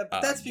 Yeah,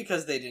 but that's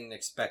because they didn't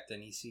expect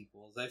any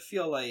sequels. I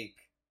feel like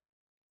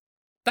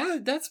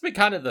that's been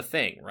kind of the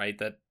thing, right?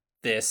 That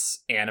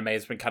this anime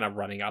has been kind of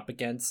running up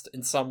against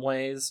in some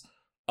ways,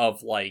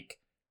 of like,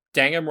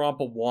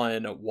 Danganronpa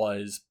 1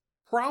 was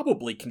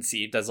probably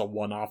conceived as a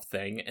one-off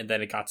thing, and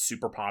then it got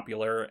super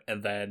popular,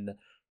 and then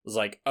was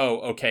like, oh,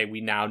 okay,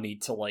 we now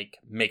need to, like,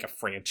 make a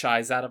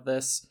franchise out of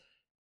this.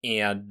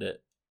 And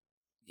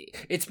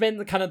it's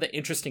been kind of the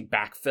interesting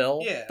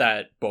backfill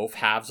that both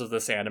halves of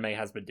this anime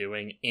has been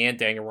doing, and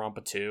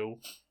Danganronpa 2.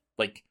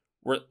 Like,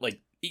 we're, like,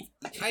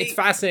 it's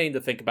fascinating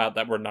to think about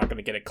that we're not going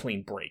to get a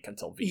clean break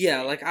until V3.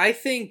 Yeah, like, I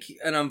think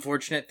an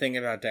unfortunate thing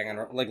about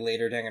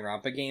later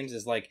Danganronpa games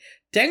is, like,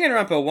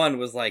 Danganronpa 1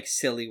 was, like,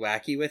 silly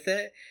wacky with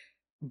it,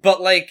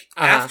 but, like,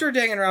 after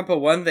Danganronpa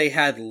 1, they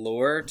had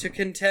lore to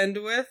contend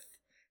with,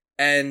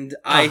 and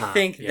I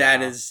think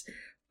that is...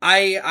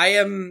 I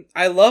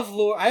love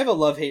lore. I have a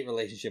love-hate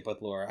relationship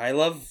with lore. I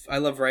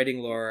love writing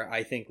lore.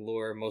 I think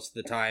lore most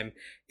of the time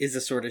is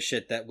the sort of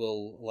shit that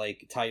will,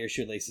 like, tie your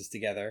shoelaces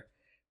together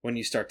when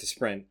you start to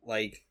sprint.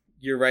 Like,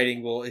 your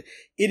writing will... It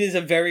is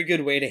a very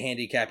good way to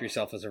handicap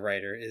yourself as a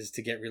writer, is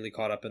to get really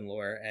caught up in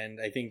lore. And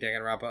I think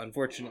Danganronpa,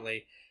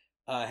 unfortunately,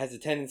 has a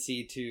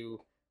tendency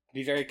to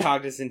be very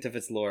cognizant of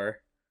its lore.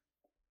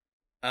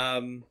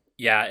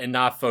 Yeah, and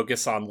not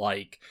focus on,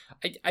 like...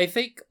 I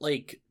think,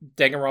 like,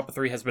 Danganronpa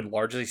 3 has been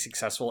largely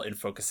successful in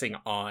focusing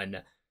on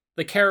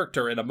the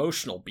character and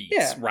emotional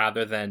beats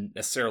rather than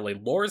necessarily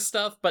lore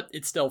stuff, but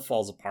it still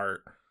falls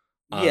apart.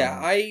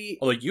 I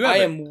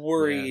am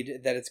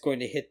worried that it's going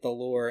to hit the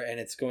lore and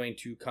it's going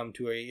to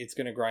it's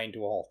going to grind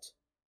to a halt.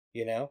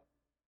 You know?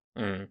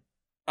 Mm.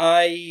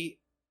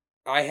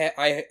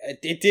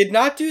 It did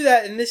not do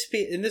that in this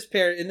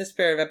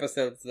pair of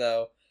episodes,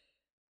 though.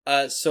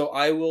 So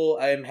I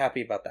am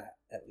happy about that,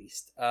 at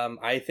least.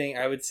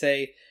 I would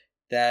say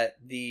that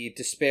the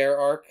Despair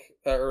arc,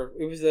 or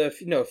it was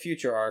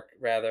Future arc,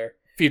 rather.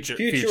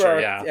 Future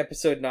arc, yeah.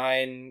 Episode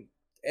 9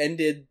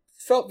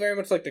 felt very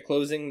much like the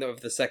closing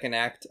of the second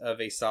act of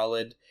a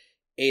solid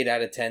 8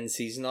 out of 10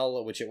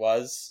 seasonal, which it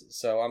was.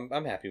 So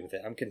I'm happy with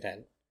it. I'm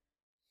content.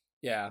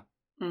 Yeah.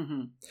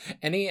 Mm-hmm.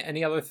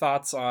 Any other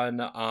thoughts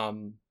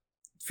on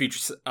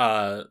future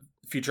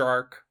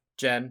arc,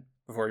 Jen,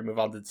 before we move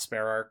on to the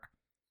Despair arc?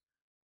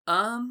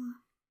 Not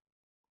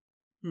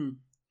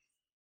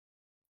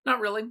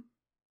really.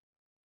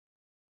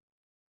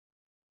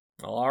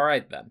 Well, all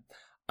right then.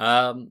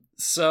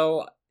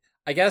 So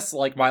I guess,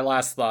 like, my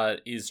last thought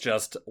is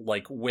just,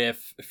 like,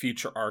 with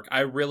Future Arc, I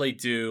really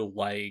do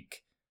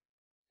like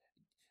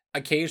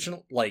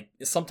occasional, like,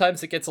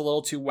 sometimes it gets a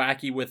little too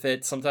wacky with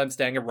it. Sometimes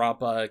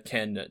Danganronpa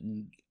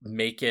can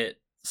make it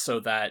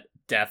so that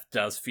death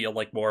does feel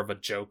like more of a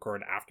joke or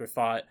an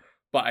afterthought,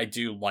 but I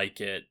do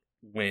like it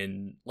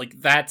when,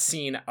 like, that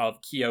scene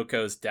of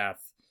Kyoko's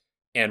death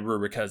and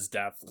Ruruka's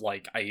death,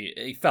 like,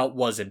 I felt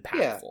was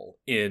impactful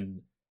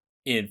in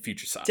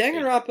Future Side.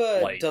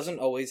 Danganronpa doesn't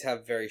always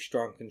have very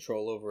strong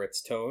control over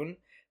its tone,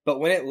 but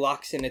when it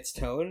locks in its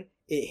tone,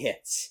 it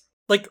hits.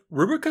 Like,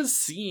 Ruruka's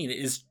scene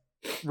is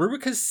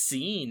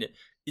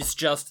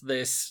just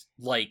this,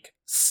 like,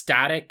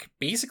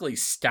 basically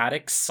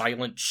static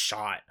silent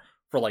shot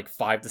for, like,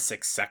 5 to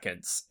 6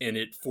 seconds, and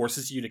it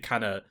forces you to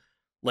kind of,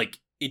 like,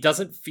 it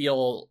doesn't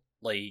feel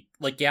like,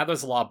 yeah,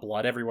 there's a lot of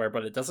blood everywhere,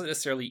 but it doesn't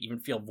necessarily even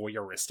feel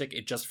voyeuristic.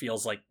 It just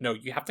feels like, no,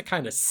 you have to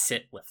kind of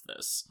sit with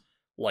this,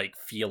 like,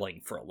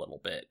 feeling for a little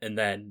bit, and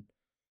then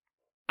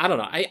I don't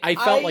know. I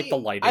felt like the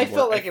lighting. I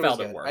felt like it was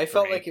good. I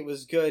felt like it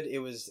was good. It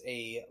was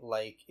it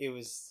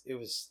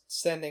was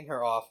sending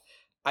her off.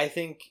 I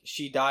think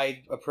she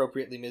died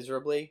appropriately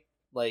miserably.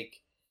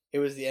 Like, it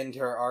was the end to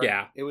her arc.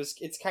 Yeah.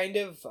 It's kind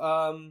of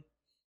I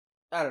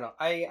don't know.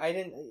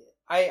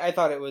 I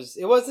thought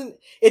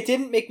it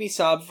didn't make me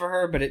sob for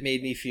her, but it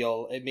made me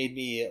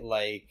be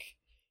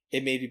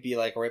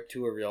like, rip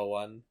to a real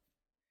one.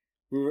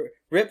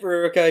 Rip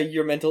Ruruka,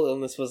 your mental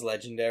illness was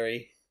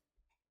legendary.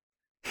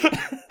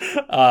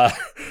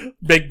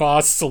 Big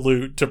boss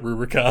salute to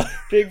Ruruka.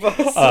 Big boss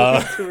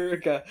salute to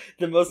Ruruka,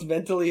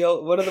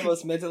 one of the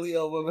most mentally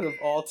ill women of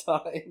all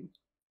time.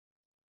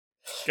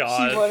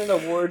 God. She won an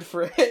award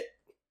for it.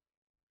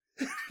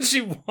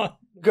 She won.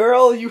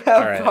 Girl, you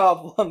have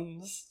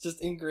problems.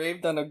 Just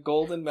engraved on a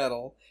golden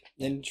medal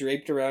and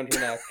draped around her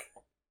neck.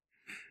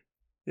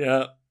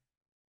 Yeah.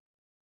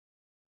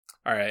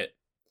 Alright.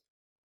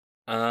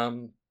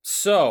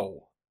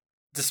 So,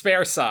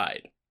 Despair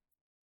Side.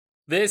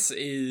 This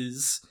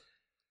is...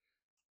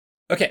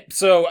 Okay,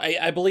 so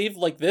I believe,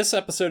 like, this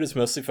episode is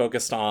mostly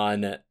focused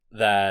on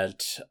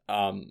that,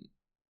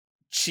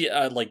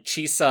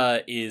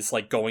 Chisa is,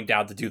 like, going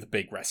down to do the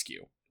big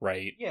rescue,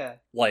 right? Yeah.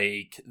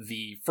 Like,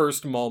 the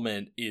first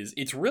moment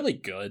it's really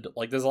good.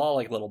 Like, there's a lot of,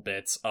 like, little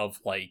bits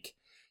of, like,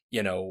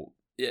 you know,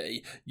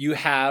 you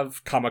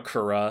have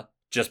Kamakura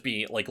just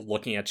be like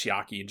looking at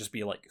Chiaki and just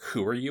be like,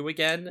 "Who are you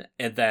again?"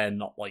 And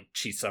then like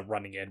Chisa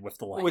running in with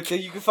the like, with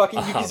the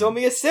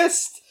Yukizomi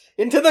assist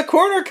into the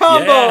corner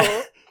combo.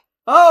 Yeah.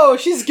 Oh,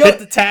 she's hit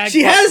the tag.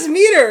 She has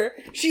meter.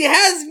 She's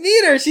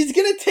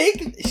gonna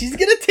take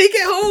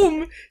it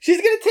home.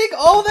 She's gonna take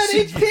all that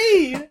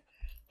HP.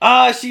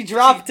 She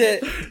dropped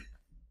it.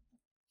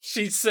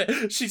 She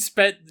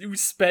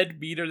spent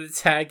meter to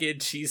tag in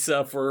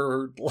Chisa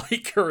for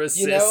like her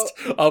assist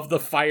of the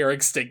fire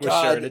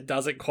extinguisher, and it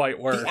doesn't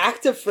quite work. The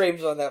active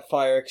frames on that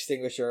fire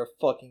extinguisher are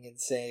fucking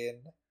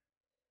insane.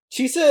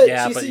 Chisa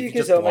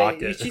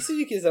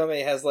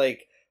Yukizome has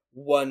like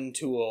one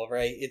tool,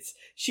 right?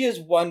 She has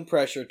one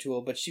pressure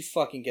tool, but she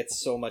fucking gets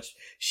so much.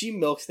 She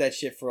milks that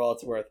shit for all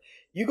it's worth.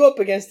 You go up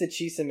against the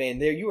Chisa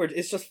main,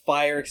 it's just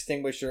fire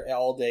extinguisher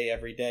all day,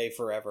 every day,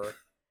 forever.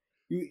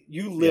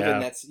 You live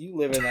in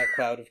that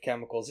cloud of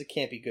chemicals. It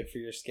can't be good for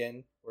your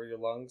skin or your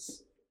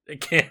lungs.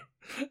 It can't.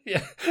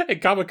 Yeah,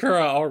 and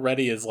Kamakura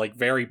already is like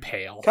very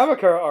pale.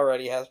 Kamakura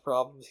already has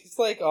problems. He's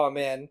like, oh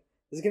man,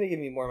 this is gonna give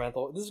me more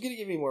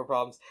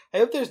problems. I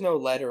hope there's no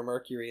lead or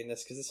mercury in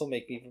this, because this will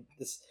make me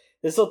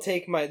this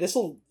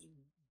will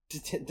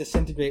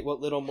disintegrate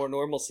what little more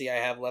normalcy I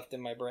have left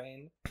in my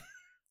brain.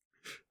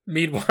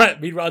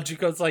 Meanwhile,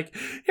 Juko's like,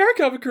 "Here,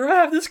 Kamakura,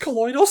 I have this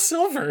colloidal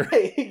silver."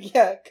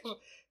 Yeah,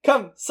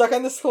 come, suck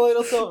on this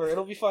colloidal silver.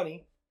 It'll be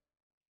funny.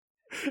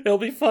 It'll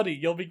be funny.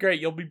 You'll be great.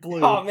 You'll be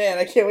blue. Oh man,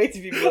 I can't wait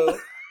to be blue.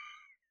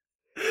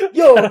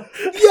 Yo,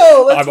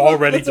 let's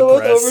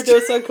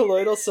overdose on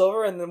colloidal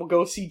silver, and then we'll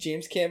go see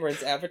James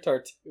Cameron's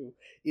Avatar 2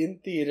 in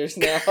theaters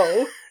now.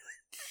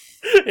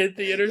 In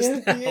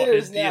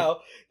theaters now.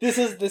 This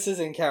is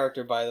in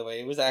character, by the way.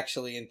 It was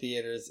actually in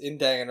theaters in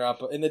the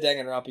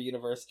Danganronpa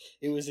universe.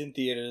 It was in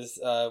theaters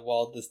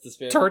while this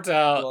period of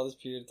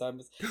time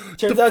was.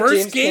 The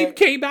first game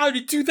came out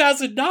in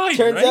 2009.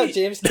 Turns out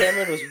James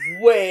Cameron was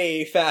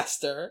way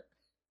faster.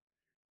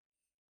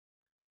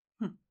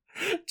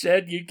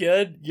 Jen, you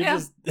good?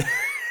 Just.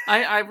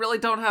 I really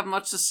don't have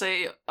much to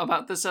say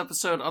about this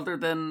episode other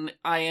than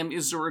I am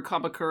Izuru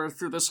Kamakura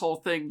through this whole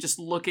thing, just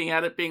looking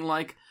at it, being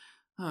like,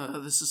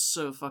 this is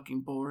so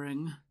fucking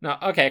boring. No,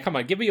 okay, come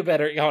on, give me a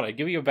better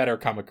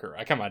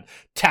Kamakura. Come on,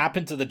 tap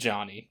into the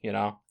Johnny,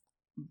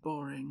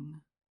 Boring.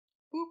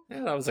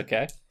 Yeah, that was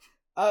okay.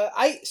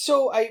 My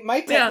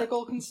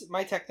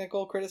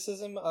technical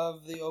criticism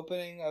of the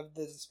opening of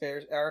the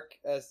Despair arc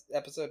as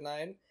episode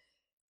 9,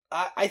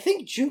 I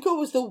think Junko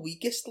was the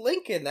weakest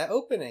link in that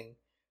opening.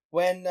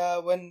 When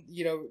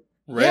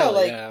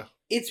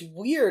it's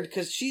weird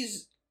because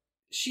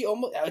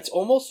it's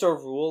almost a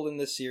rule in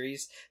the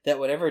series that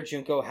whenever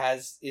Junko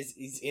is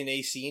in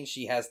a scene,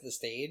 she has the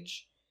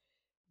stage.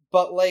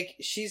 But like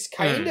she's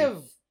kind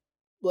of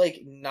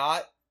like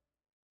not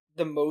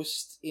the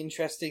most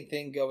interesting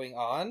thing going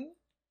on.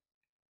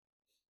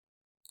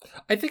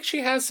 I think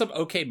she has some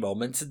okay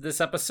moments in this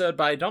episode,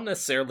 but I don't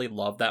necessarily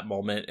love that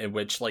moment in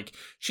which, like,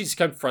 she's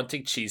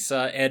confronting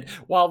Chisa, and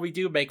while we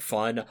do make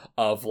fun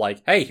of,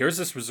 like, hey, here's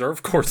this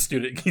reserve corps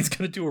student, he's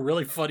gonna do a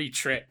really funny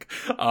trick.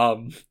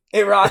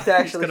 It rocked,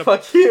 actually.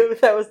 Fuck you.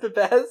 That was the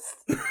best.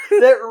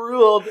 That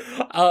ruled.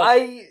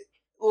 I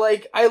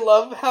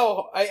love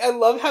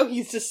how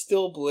he's just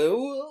still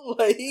blue.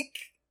 Like,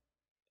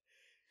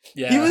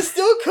 yeah. He was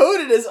still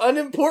coded as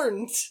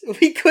unimportant.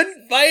 We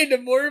couldn't find a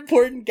more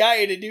important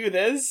guy to do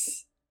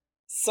this.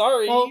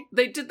 Sorry. Well,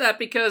 they did that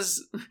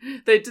because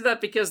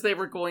they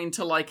were going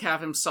to like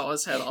have him saw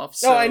his head off.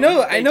 So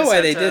no, I know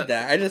why they did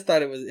that. I just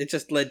thought it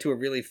just led to a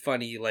really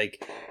funny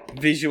like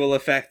visual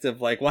effect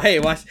of like, well, hey,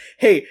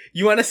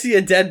 you want to see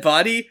a dead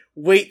body?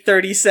 Wait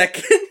 30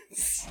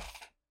 seconds.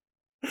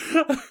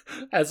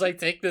 As I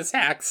take this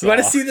hacksaw. You want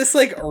to see this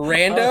like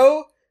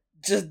rando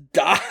just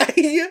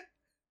die?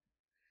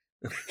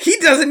 He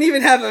doesn't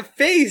even have a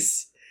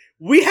face.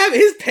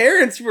 His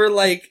parents were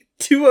like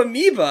 2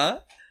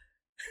 amoeba.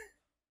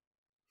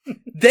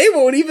 They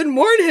won't even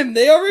mourn him.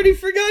 They already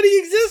forgot he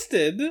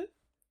existed.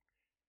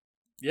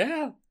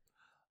 Yeah.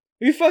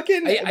 We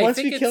fucking, once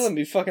we kill him,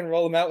 we fucking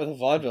roll him out with a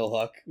vaudeville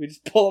hook. We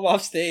just pull him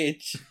off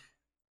stage.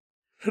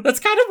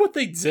 That's kind of what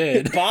they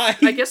did. Bye.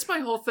 I guess my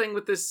whole thing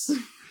with this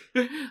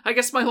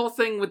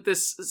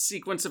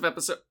sequence of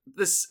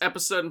this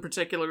episode in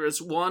particular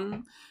is,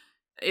 one,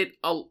 a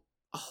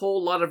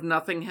whole lot of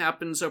nothing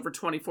happens over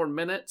 24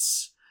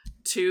 minutes.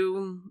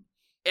 2,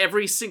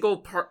 every single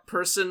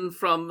person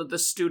from the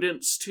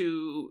students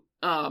to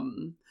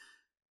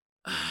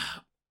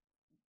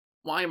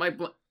why am I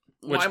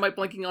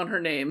blanking on her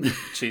name?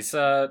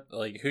 Chisa,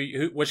 like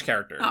which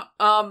character?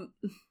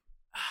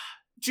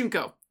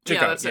 Junko.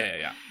 Yeah, that's it.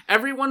 Yeah.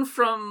 Everyone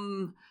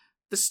from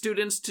the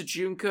students to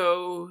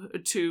Junko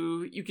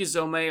to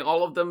Yukizome,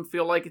 all of them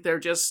feel like they're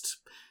just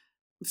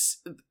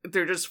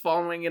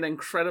following an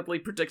incredibly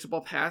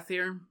predictable path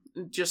here,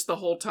 just the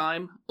whole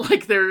time.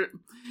 Like they're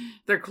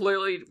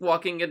clearly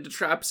walking into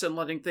traps and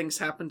letting things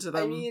happen to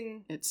them. I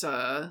mean, it's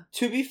to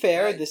be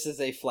fair, this is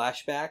a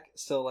flashback,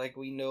 so like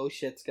we know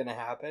shit's gonna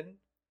happen.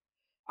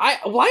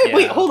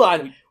 Wait, hold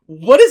on.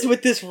 What is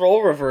with this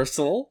role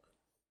reversal?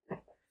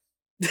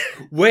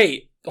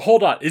 Wait,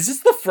 hold on. Is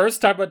this the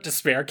first time on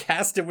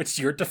Despaircast in which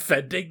you're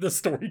defending the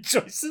story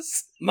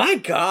choices? My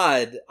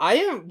God, I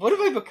am. What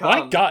have I become?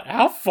 My God,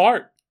 how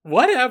far?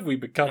 What have we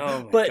become?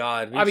 Oh my but,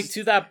 God! I mean,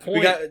 to that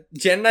point,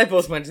 Jen and I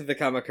both went to the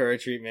Kamakura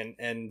treatment,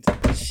 and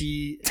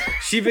she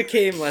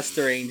became less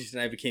deranged,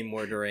 and I became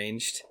more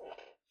deranged.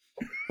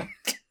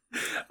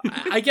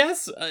 I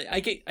guess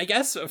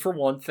for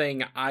one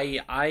thing,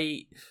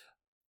 my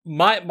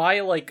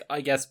like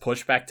I guess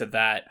pushback to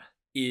that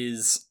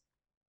is,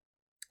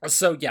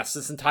 so yes,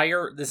 this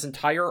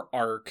entire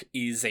arc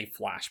is a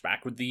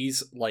flashback where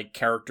these like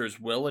characters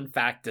will in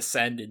fact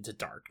descend into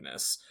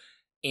darkness.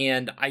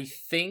 And I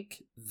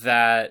think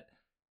the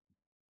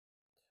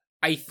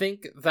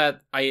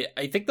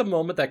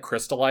moment that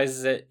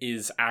crystallizes it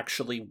is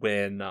actually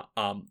when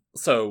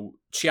so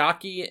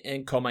Chiaki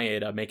and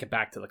Komaeda make it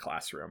back to the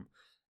classroom.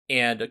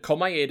 And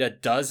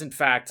Komaeda does in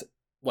fact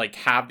like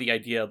have the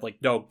idea of like,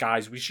 no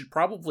guys, we should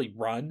probably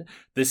run.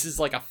 This is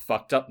like a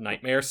fucked up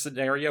nightmare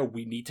scenario.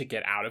 We need to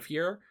get out of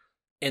here.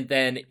 And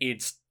then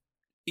it's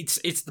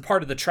the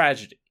part of the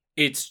tragedy.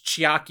 It's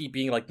Chiaki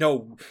being like,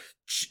 no,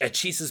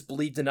 Jesus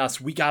believed in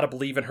us. We gotta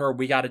believe in her.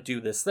 We gotta do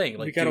this thing.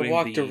 Like, we gotta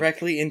walk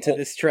directly into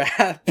this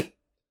trap.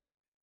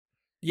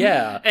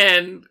 Yeah.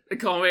 And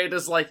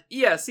Komaeda's like,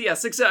 yes,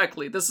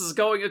 exactly. This is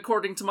going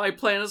according to my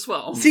plan as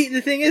well. See,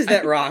 the thing is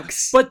that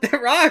rocks. But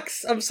that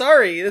rocks. I'm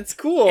sorry. That's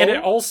cool.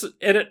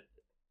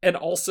 And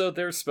also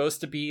they're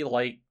supposed to be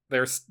like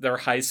they're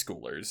high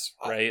schoolers,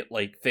 right?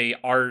 Like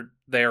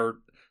they're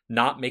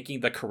not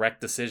making the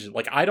correct decision.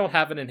 Like, I don't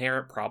have an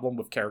inherent problem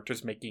with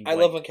characters making I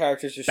love when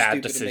characters are bad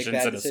stupid decisions and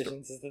make bad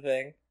decisions is the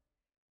thing.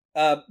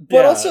 But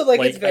yeah, also,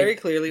 like it's very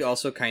clearly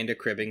also kind of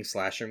cribbing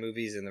slasher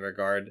movies in the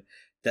regard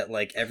that,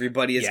 like,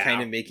 everybody is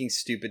kind of making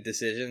stupid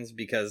decisions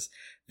because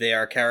they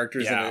are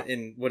characters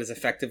in what is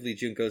effectively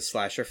Junko's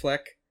slasher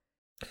flick.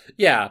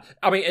 Yeah.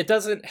 I mean, it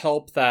doesn't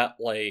help that,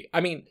 like,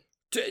 I mean,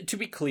 to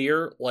be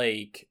clear,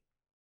 like,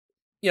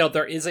 you know,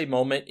 there is a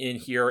moment in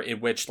here in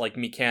which, like,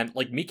 we,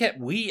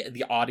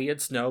 the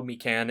audience, know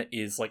Mikan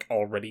is, like,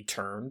 already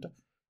turned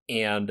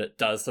and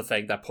does the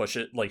thing that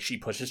she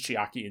pushes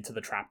Chiaki into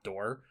the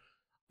trapdoor.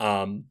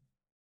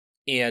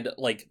 And,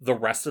 like, the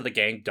rest of the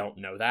gang don't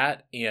know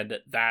that. And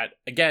that,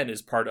 again,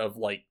 is part of,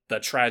 like, the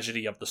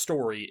tragedy of the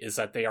story, is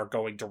that they are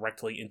going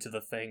directly into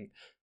the thing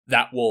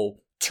that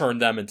will turn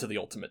them into the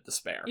ultimate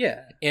despair.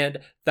 Yeah. And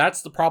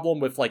that's the problem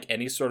with, like,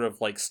 any sort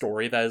of, like,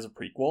 story that is a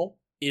prequel,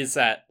 is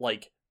that,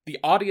 like, the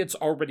audience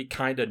already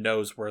kind of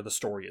knows where the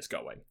story is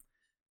going.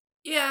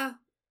 Yeah,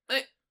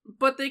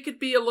 but they could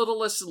be a little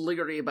less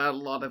leery about a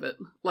lot of it.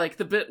 Like,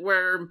 the bit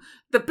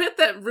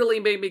that really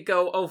made me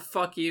go, oh,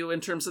 fuck you, in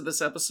terms of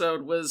this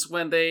episode, was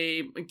when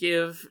they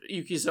give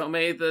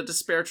Yukizome the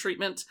despair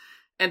treatment,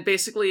 and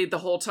basically the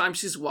whole time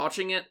she's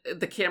watching it,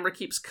 the camera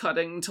keeps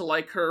cutting to,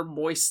 like, her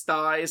moist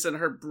thighs and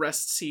her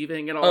breasts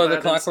heaving and all that. Oh,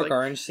 the Clockwork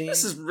Orange scene?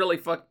 This is really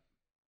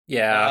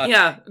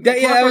Yeah.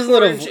 That was a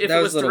little. If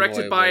it was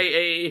directed by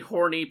a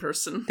horny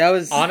person, that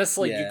was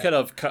honestly, you could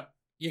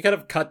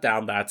have cut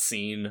down that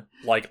scene.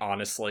 Like,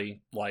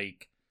 honestly,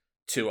 like,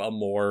 to a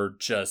more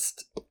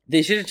just.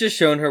 They should have just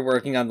shown her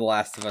working on The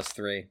Last of Us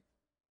 3.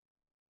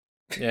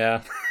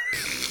 Yeah.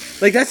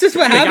 Like, that's just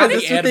what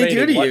happens. That's what they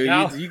do to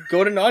you. You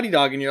go to Naughty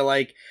Dog and you're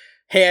like,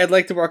 "Hey, I'd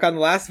like to work on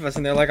The Last of Us,"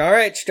 and they're like, "All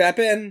right, strap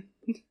in."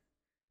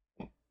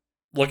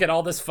 Look at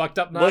all this fucked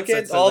up nonsense. Look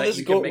at all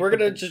this. We're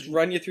gonna just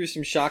run you through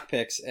some shock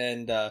picks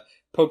and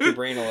poke your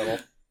brain a little.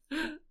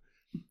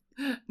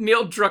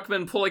 Neil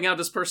Druckmann pulling out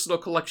his personal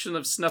collection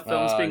of snuff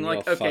films, being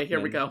like, Neil "Okay, Fuckman. here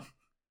we go."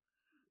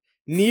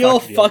 Neil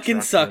fucking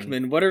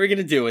Suckman. What are we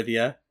gonna do with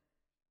you?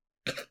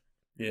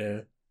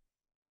 Yeah.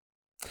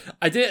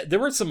 There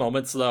were some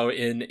moments though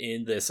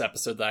in this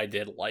episode that I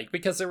did like,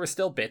 because there were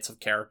still bits of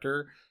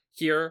character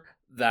here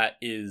that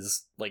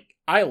is like,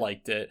 I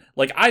liked it.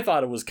 Like, I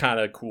thought it was kind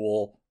of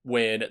cool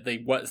when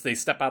they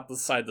step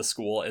outside the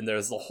school and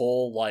there's the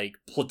whole, like,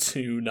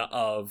 platoon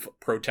of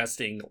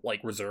protesting, like,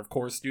 Reserve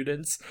Corps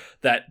students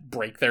that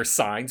break their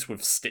signs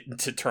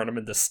to turn them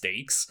into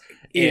stakes.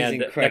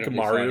 And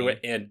Nekomaru funny.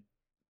 And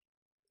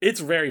it's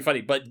very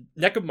funny, but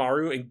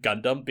Nekomaru and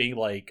Gundam being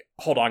like,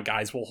 "Hold on,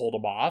 guys, we'll hold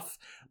them off."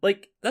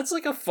 Like, that's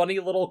like a funny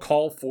little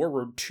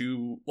callback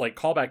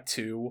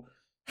to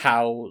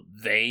how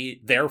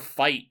their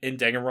fight in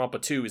Danganronpa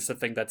 2 is the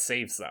thing that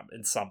saves them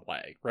in some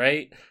way,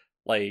 right?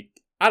 Like,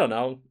 I don't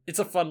know. It's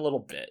a fun little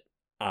bit.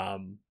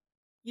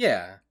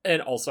 Yeah.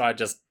 And also, I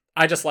just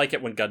like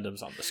it when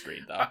Gundam's on the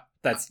screen, though.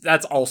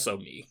 That's also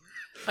me.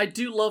 I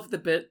do love the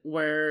bit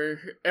where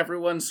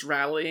everyone's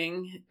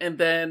rallying, and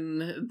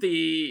then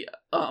the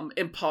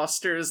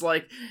imposter is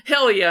like,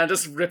 "Hell yeah," and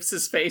just rips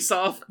his face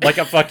off. Like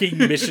a fucking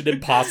Mission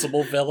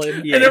Impossible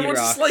villain. Yeah, and everyone's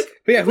just like,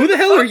 but yeah, who the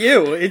hell are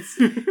you?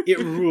 It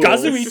rules.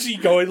 Kazuichi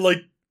going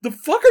like, "The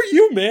fuck are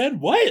you, man?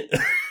 What?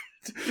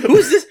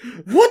 Who's this?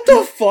 What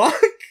the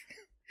fuck?"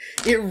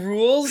 It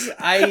rules.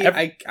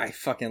 I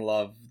fucking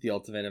love the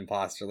Ultimate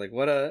Imposter. Like,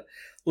 what a...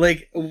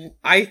 Like,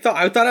 I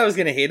thought I was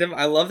gonna hate him.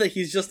 I love that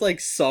he's just, like,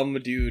 some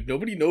dude.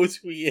 Nobody knows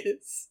who he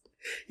is.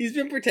 He's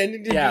been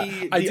pretending to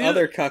be the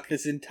other cuck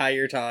this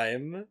entire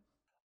time.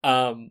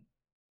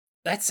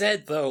 That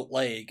said, though,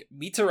 like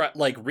Mitarai,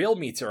 like real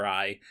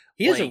Mitarai,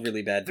 he has a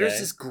really bad day. There's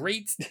this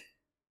great.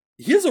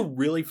 He has a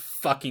really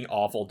fucking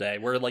awful day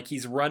where, like,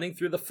 he's running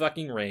through the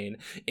fucking rain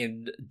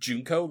and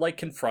Junko, like,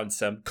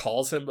 confronts him,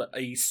 calls him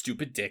a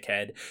stupid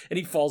dickhead, and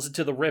he falls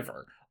into the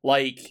river.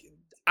 Like,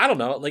 I don't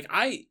know, like,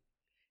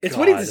 It's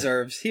what he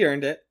deserves. He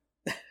earned it.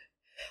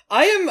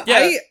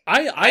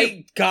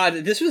 God,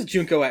 this was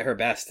Junko at her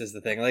best is the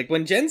thing. Like,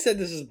 when Jen said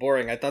this is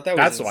boring, I thought that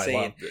was insane. That's why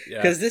I loved it,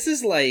 because this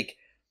is, like,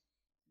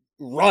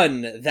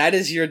 run, that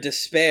is your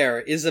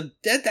despair,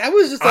 that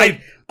was just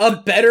like a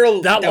better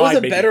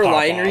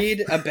line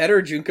read, a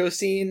better Junko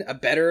scene, a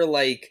better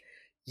like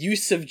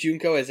use of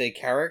Junko as a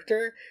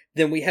character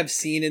than we have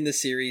seen in the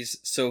series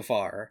so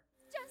far.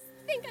 Just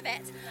think of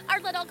it. Our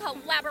little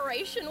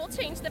collaboration will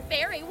change the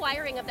very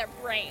wiring of their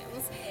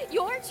brains.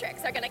 Your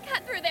tricks are gonna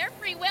cut through their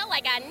free will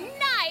like a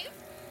knife.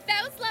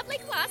 Those lovely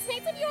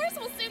classmates of yours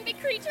will soon be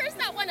creatures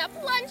that want to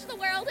plunge the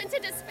world into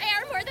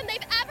despair more than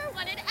they've ever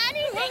wanted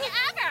anything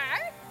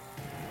ever.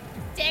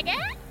 Dig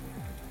it?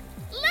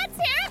 Let's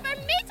hear it for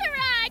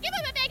Mitarai! Give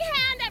him a big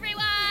hand,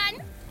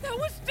 everyone! That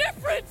was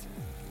different!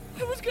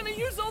 I was gonna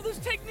use all those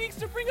techniques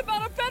to bring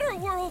about a better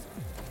world.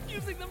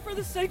 Using them for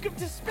the sake of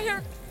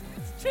despair.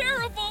 It's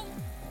terrible!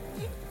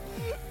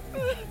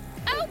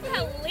 Oh,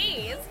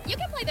 please! You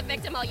can play the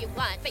victim all you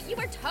want, but you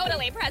were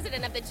totally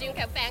president of the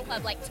Junko fan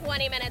club like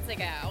 20 minutes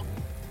ago.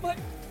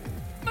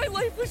 My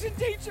life was in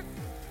danger.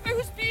 I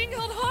was being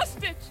held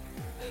hostage.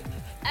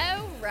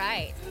 Oh,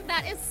 right.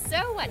 That is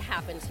so what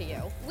happened to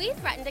you. We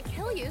threatened to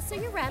kill you, so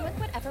you ran with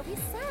whatever we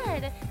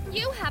said.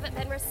 You haven't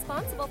been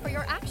responsible for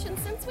your actions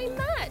since we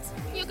met.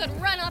 You could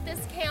run off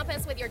this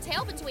campus with your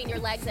tail between your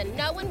legs and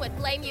no one would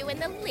blame you in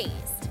the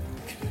least.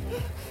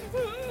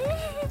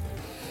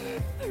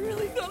 I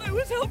really thought I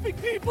was helping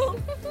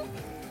people.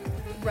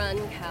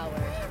 Run,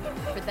 coward.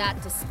 For that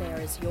despair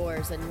is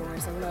yours and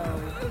yours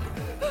alone.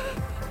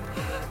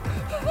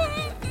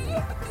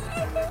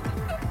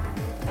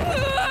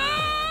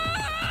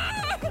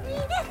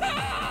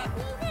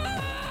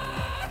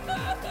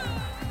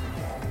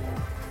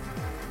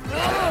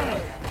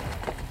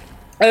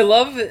 I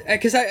love it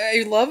because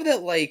I love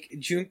that like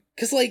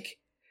because like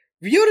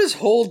Ryota's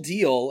whole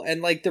deal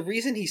and like the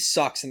reason he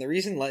sucks and the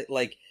reason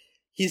like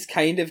he's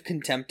kind of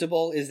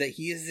contemptible is that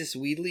he is this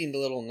wheedly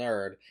little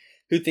nerd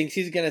who thinks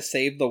he's gonna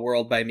save the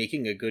world by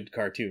making a good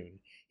cartoon.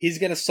 He's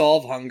gonna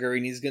solve hunger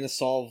and he's gonna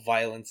solve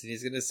violence and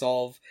he's gonna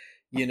solve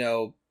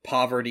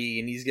poverty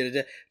and he's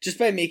gonna just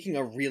by making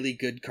a really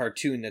good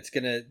cartoon that's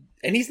gonna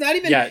and he's not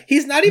even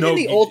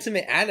the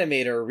ultimate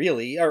animator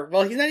really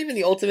he's not even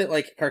the ultimate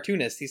like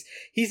cartoonist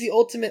he's the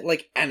ultimate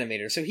like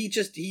animator so he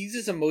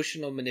uses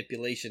emotional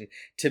manipulation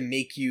to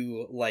make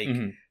you like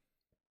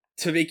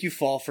to make you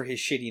fall for his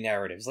shitty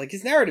narratives. Like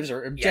his narratives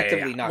are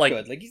objectively not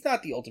good. Like he's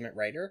not the ultimate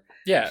writer.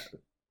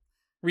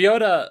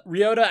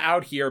 Ryota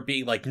out here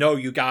being like, no,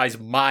 you guys,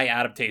 my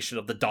adaptation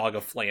of The Dog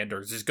of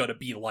Flanders is gonna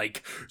be,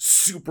 like,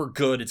 super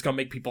good, it's gonna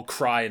make people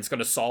cry, and it's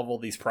gonna solve all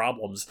these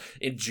problems.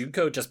 And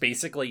Junko just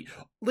basically,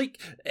 like,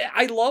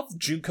 I love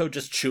Junko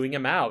just chewing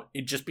him out,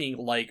 and just being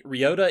like,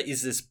 Ryota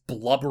is this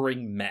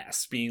blubbering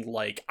mess, being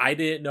like, I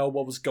didn't know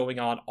what was going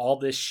on, all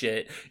this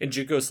shit, and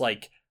Junko's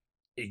like,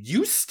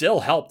 you still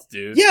helped,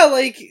 dude. Yeah,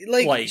 like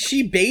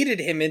she baited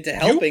him into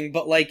helping,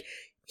 but, like,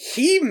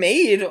 he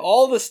made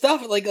all the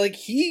stuff, like,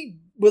 he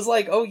was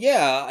like, oh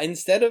yeah,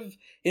 instead of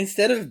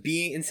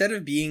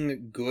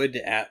being good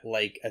at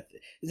like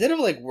instead of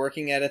like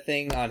working at a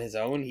thing on his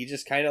own, he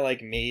just kind of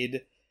like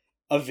made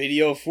a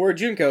video for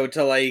Junko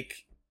to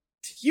like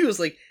to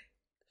use. Like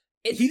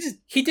he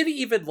didn't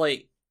even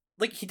like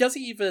he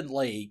doesn't even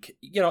like,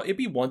 it'd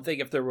be one thing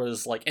if there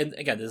was like, and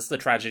again, this is the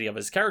tragedy of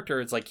his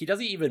character, it's like he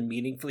doesn't even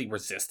meaningfully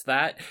resist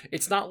that.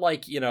 It's not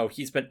like,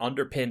 he's been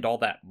undermined all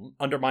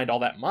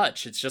that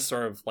much. It's just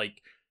sort of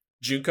like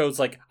Junko's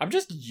like, I'm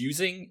just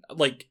using,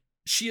 like,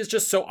 she is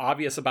just so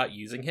obvious about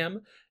using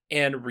him,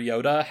 and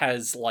Ryota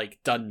has, like,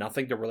 done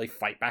nothing to really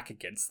fight back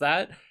against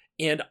that.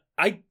 And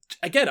I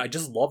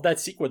just love that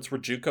sequence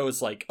where Junko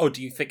is like, oh,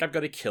 do you think I'm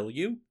gonna kill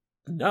you?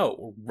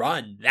 No,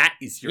 run. That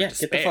is your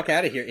despair. Get the fuck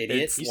out of here,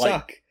 idiot. You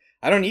suck.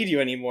 I don't need you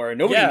anymore.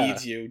 Nobody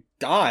needs you.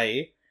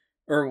 Die.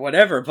 Or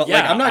whatever. But,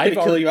 like, I'm not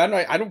gonna kill you. I'm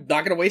not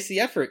gonna waste the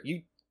effort.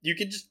 You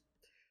can just...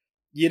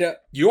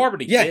 You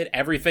already did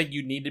everything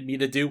you needed me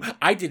to do.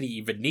 I didn't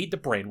even need to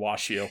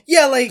brainwash you.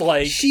 Yeah,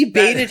 like she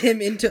baited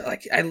him into,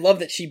 like, I love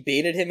that she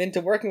baited him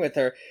into working with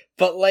her,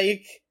 but,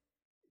 like,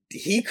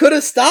 he could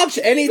have stopped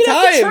any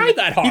time. Tried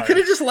that hard. He could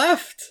have just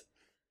left.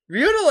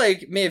 Ryota,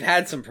 like, may have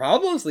had some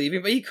problems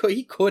leaving, but he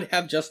could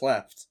have just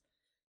left.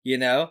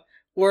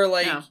 Or,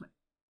 like,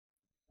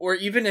 or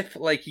even if,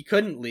 like, he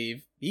couldn't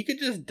leave, he could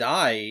just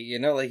die,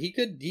 like,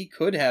 he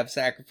could have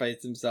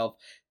sacrificed himself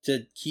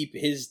to keep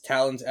his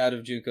talents out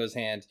of Junko's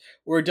hand,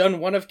 or done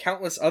one of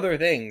countless other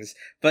things.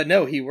 But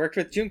no, he worked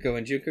with Junko,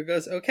 and Junko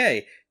goes,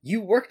 okay, you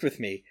worked with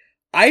me.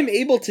 I'm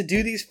able to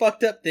do these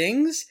fucked up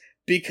things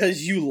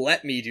because you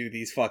let me do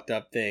these fucked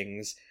up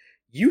things.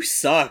 you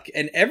suck,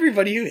 and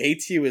everybody who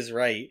hates you is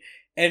right.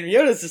 And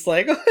Ryota's just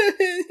like, oh,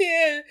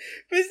 yeah,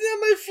 but it's not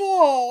my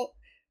fault.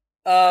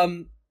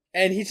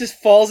 And he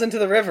just falls into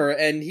the river,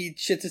 and he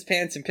shits his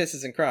pants and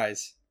pisses and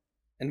cries.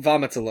 And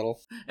vomits a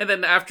little. And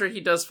then after he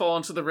does fall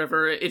into the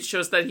river, it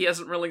shows that he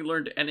hasn't really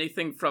learned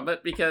anything from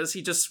it, because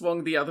he just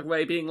swung the other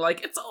way, being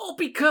like, it's all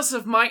because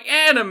of my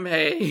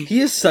anime! He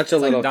is such a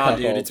It's little like, nah,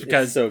 cuckold. dude, it's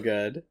because- so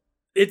good.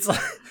 It's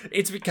like,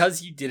 it's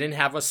because you didn't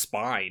have a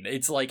spine.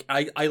 It's like,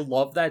 I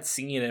love that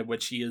scene in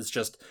which he is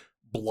just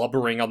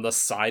blubbering on the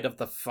side of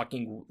the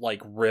fucking,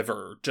 like,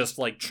 river, just,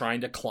 like,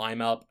 trying to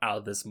climb up out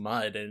of this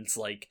mud, and it's,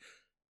 like,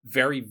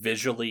 very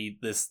visually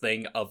this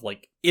thing of,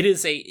 like, it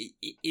is a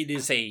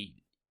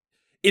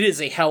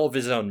hell of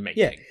his own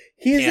making.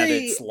 Yeah,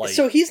 it's like,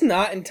 so he's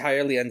not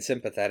entirely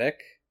unsympathetic,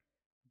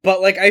 but,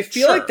 like, I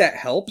feel like that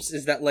helps,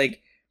 is that,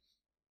 like,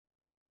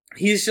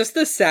 he's just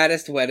the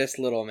saddest, wettest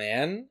little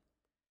man,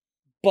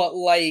 but,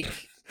 like,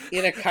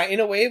 in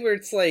a way where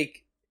it's,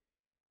 like,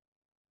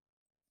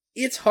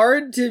 it's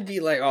hard to be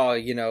like, oh,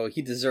 you know,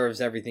 he deserves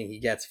everything he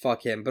gets,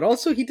 fuck him, but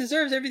also he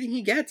deserves everything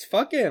he gets,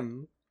 fuck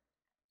him.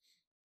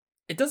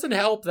 It doesn't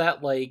help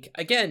that, like,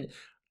 again,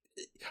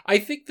 I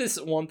think this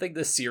one thing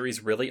this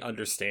series really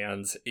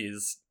understands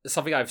is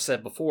something I've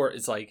said before,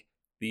 is like,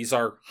 these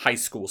are high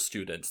school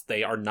students.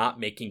 They are not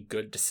making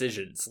good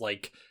decisions.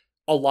 Like,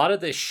 a lot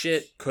of this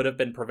shit could have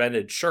been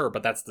prevented, sure,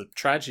 but that's the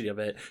tragedy of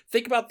it.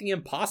 Think about the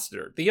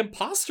imposter. The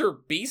imposter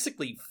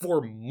basically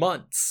for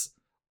months,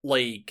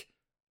 like,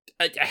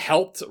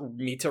 helped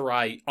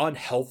Mitarai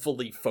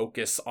unhelpfully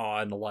focus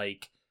on,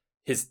 like,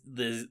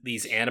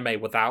 these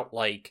anime without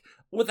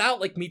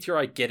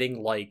Mitarai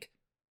getting, like,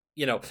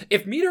 you know,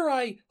 if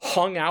Mitarai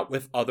hung out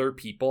with other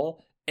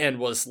people and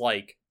was,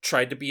 like,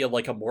 tried to be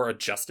a more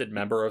adjusted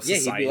member of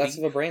society, he'd be less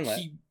of a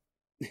brainlet.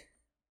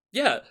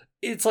 Yeah,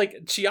 it's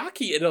like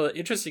Chiaki in an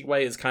interesting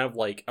way is kind of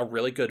like a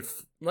really good,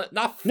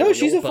 not foil, no,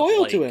 she's a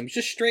foil like, to him,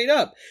 just straight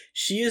up.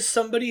 She is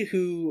somebody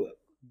who,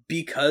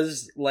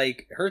 because,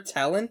 like, her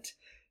talent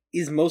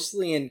is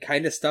mostly in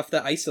kind of stuff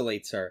that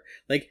isolates her.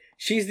 Like,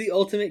 she's the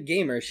ultimate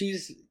gamer.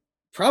 She's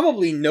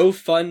probably no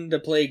fun to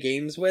play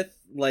games with,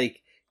 like,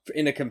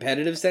 in a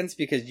competitive sense,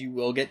 because you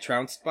will get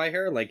trounced by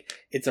her. Like,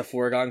 it's a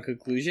foregone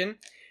conclusion.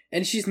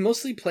 And she's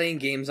mostly playing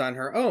games on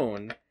her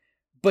own,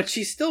 but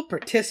she still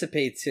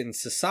participates in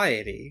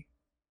society.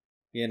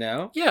 You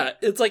know? Yeah,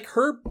 it's like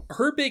her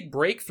big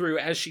breakthrough,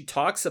 as she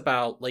talks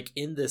about, like,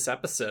 in this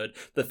episode,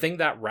 the thing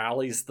that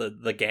rallies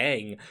the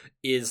gang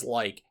is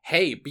like,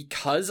 hey,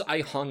 because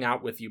I hung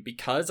out with you,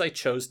 because I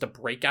chose to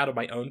break out of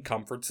my own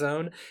comfort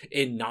zone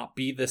and not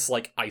be this,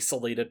 like,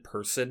 isolated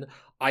person,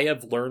 I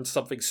have learned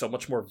something so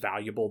much more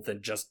valuable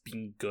than just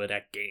being good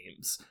at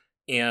games.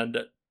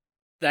 And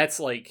that's,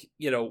 like,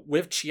 you know,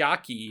 with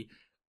Chiaki,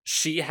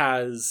 she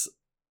has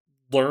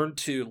learned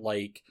to,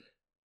 like,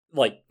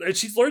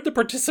 she's learned to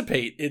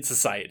participate in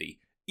society,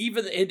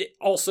 and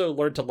also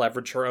learned to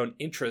leverage her own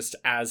interest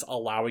as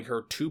allowing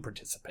her to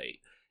participate.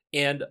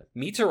 And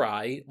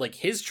Mitarai, like,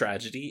 his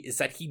tragedy is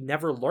that he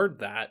never learned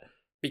that,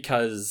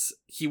 because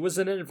he was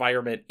in an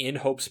environment in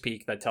Hope's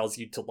Peak that tells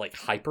you to, like,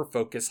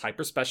 hyper-focus,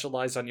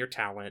 hyper-specialize on your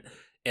talent,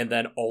 and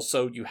then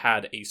also you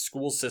had a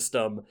school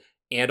system,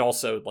 and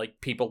also, like,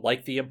 people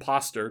like the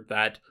imposter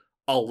that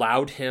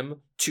allowed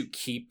him to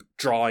keep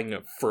drawing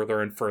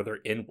further and further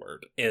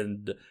inward,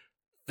 and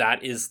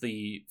that is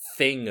the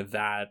thing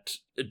that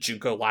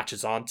Junko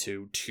latches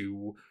onto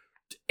to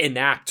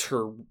enact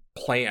her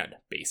plan,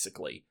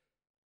 basically.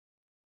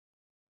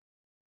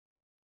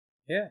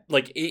 Yeah.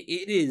 Like,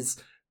 it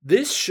is...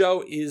 This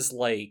show is,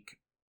 like...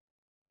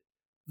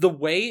 The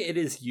way it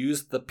is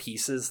used the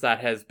pieces that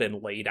has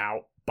been laid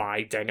out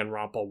by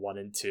Danganronpa 1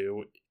 and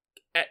 2,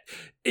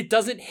 it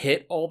doesn't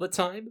hit all the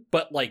time,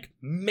 but, like,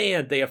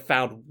 man, they have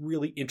found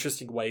really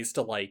interesting ways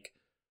to, like,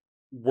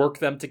 work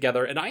them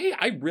together. And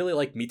I really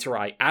like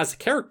Mitarai as a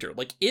character.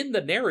 Like, in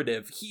the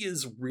narrative, he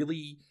is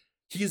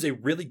a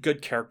really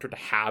good character to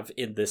have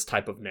in this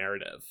type of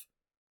narrative.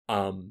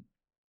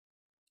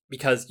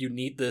 Because you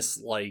need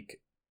this, like,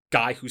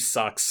 guy who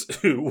sucks,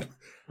 who,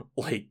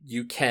 like,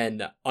 you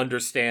can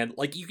understand,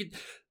 like,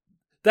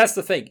 that's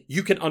the thing,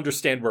 you can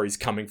understand where he's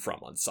coming from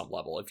on some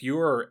level. If you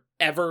are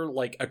ever,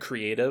 like, a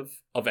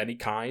creative of any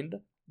kind,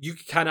 you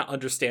can kind of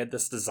understand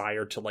this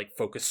desire to, like,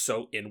 focus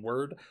so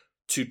inward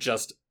to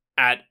just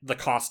at the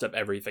cost of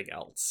everything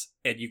else,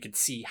 and you can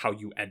see how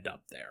you end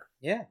up there.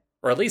 Yeah.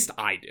 Or at least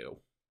I do,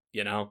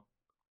 you know?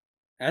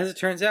 As it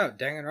turns out,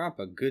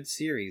 Danganronpa, good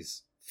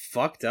series.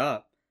 Fucked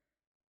up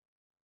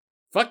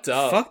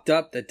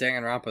that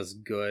Danganronpa's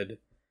good.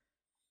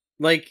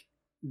 Like,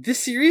 this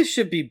series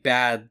should be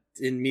bad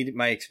and meet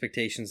my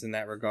expectations in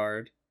that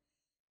regard.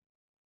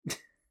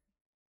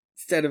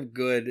 Instead of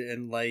good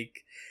and,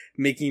 like,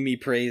 making me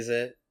praise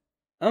it.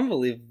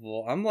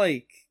 Unbelievable. I'm,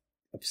 like,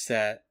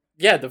 upset.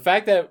 Yeah, the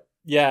fact that,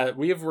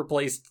 we have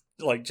replaced,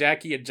 like,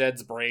 Jackie and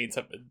Jen's brains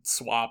have been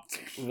swapped.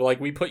 Like,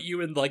 we put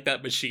you in, like,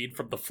 that machine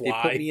from The Fly.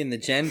 They put me in the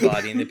Jen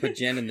body, and they put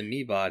Jen in the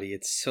me body.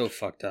 It's so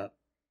fucked up.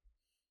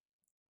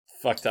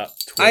 fucked up.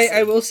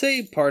 I will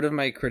say part of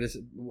my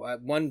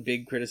one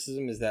big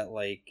criticism is that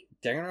like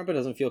Danganronpa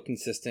doesn't feel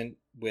consistent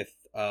with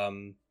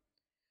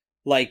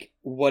like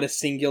what a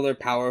singular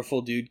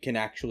powerful dude can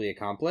actually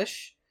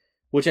accomplish,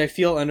 which I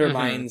feel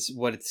undermines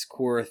what its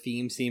core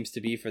theme seems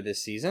to be for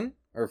this season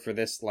or for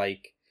this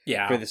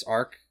for this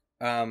arc.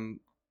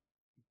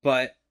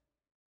 But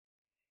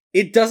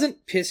it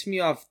doesn't piss me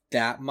off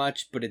that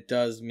much, but it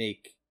does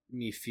make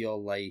me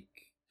feel like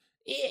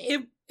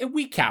it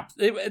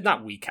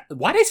not recap.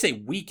 Why did I say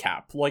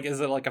recap? Like, is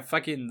it like a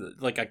fucking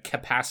like a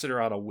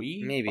capacitor on a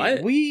Wii? Maybe what?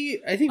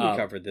 I think we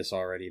covered this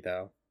already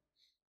though.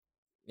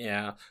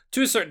 Yeah,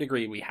 to a certain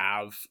degree we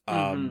have.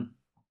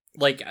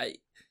 Like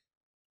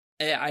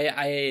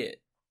I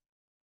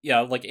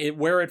yeah, like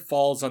where it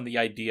falls on the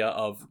idea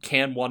of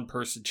can one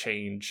person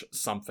change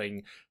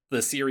something.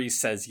 The series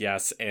says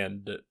yes,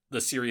 and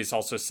the series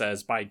also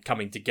says by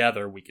coming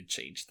together we can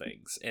change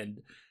things.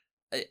 And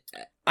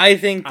I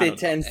think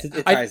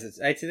that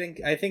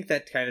I think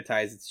that kind of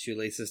ties its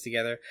shoelaces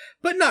together,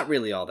 but not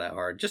really all that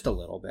hard, just a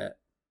little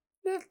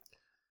bit.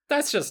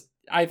 That's just.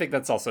 I think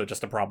that's also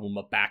just a problem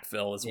of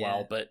backfill as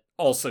well, but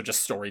also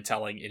just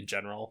storytelling in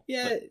general.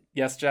 Yeah. But,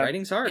 yes, Jeff?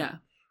 Writing's hard. Yeah.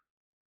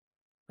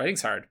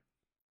 Writing's hard.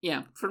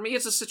 Yeah, for me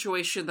it's a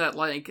situation that,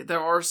 like, there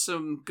are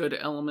some good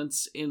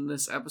elements in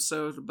this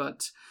episode,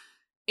 but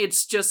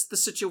it's just the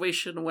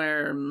situation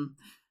where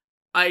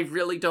I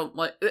really don't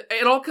like...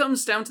 It all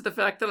comes down to the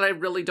fact that I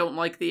really don't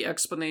like the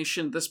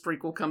explanation this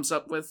prequel comes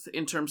up with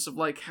in terms of,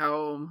 like,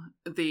 how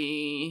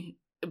the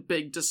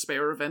big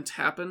despair event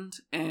happened,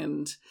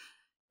 and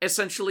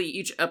essentially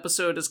each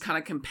episode is kind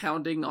of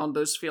compounding on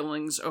those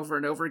feelings over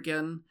and over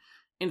again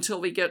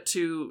until we get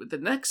to the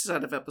next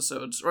set of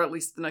episodes, or at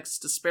least the next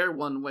despair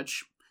one,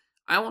 which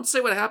I won't say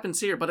what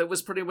happens here, but it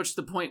was pretty much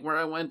the point where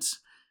I went,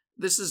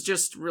 this is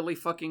just really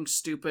fucking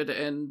stupid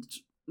and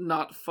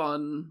not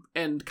fun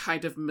and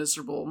kind of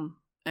miserable,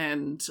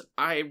 and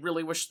I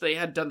really wish they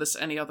had done this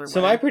any other way.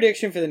 So my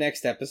prediction for the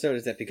next episode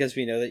is that because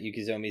we know that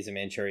Yukizomi is a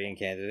Manchurian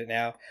candidate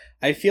now,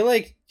 I feel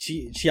like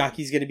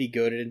Chiaki's going to be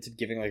goaded into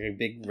giving like a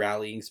big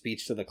rallying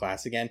speech to the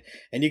class again,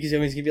 and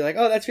Yukizomi's going to be like,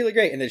 oh, that's really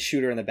great, and then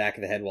shoot her in the back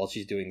of the head while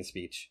she's doing the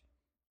speech.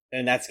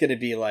 And that's going to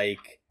be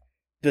like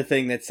the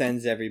thing that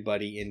sends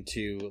everybody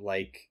into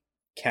like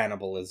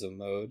cannibalism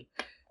mode.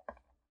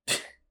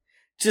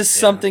 Just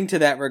something to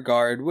that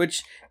regard,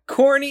 which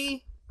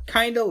corny,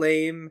 kind of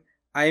lame,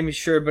 I'm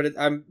sure, but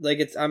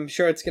I'm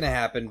sure it's gonna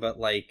happen. But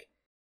like,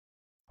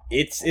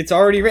 it's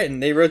already written.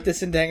 They wrote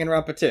this in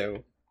Danganronpa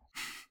 2.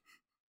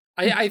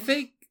 I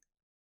think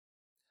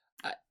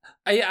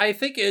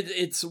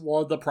it's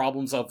one of the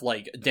problems of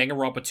like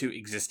Danganronpa 2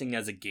 existing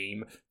as a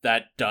game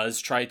that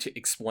does try to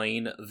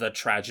explain the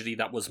tragedy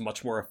that was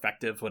much more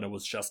effective when it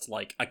was just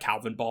like a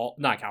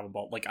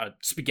like a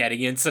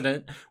spaghetti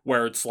incident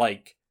where it's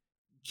like,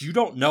 you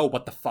don't know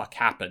what the fuck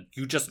happened.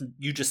 You just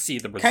see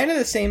the result. Kind of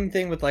the same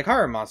thing with like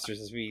horror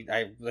monsters, as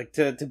I like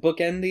to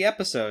bookend the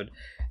episode.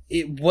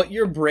 What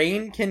your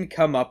brain can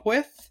come up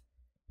with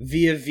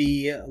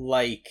via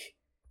like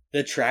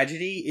the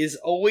tragedy is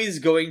always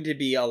going to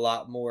be a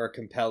lot more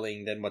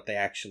compelling than what they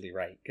actually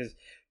write, because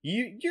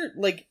you're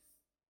like,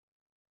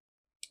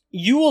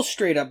 you will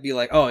straight up be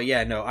like, oh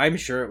yeah, no, I'm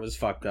sure it was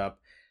fucked up.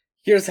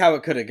 Here's how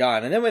it could have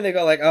gone. And then when they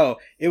go like, oh,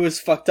 it was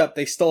fucked up,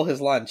 they stole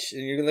his lunch,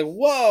 and you're like,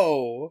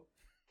 whoa,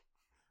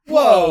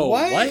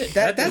 what?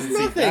 That's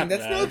nothing.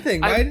 That's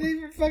nothing. Why did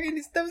they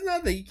fucking? That was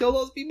nothing. You killed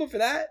those people for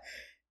that,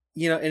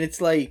 and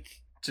it's like,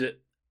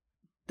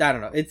 I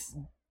don't know. It's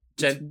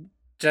Jen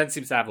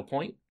seems to have a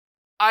point.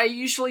 I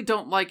usually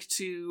don't like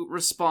to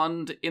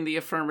respond in the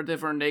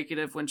affirmative or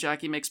negative when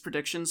Jackie makes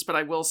predictions, but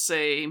I will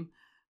say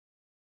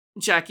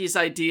Jackie's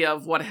idea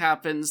of what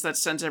happens that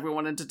sends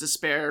everyone into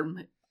despair,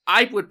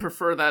 I would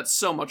prefer that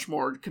so much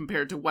more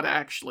compared to what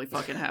actually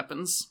fucking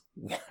happens.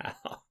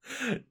 Wow.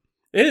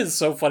 It is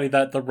so funny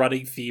that the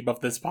running theme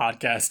of this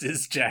podcast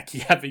is Jackie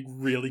having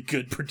really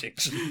good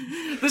predictions.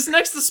 This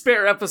next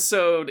despair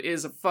episode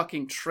is a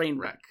fucking train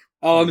wreck.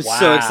 Oh, I'm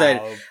so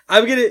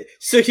excited.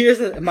 So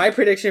here's my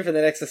prediction for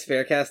the next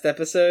Despaircast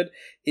episode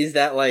is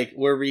that, like,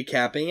 we're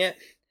recapping it,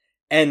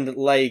 and,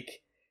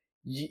 like,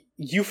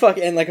 you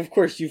fucking, and, like, of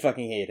course you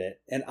fucking hate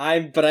it. And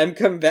I'm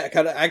coming back,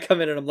 I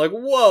come in and I'm like,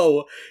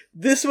 whoa,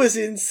 this was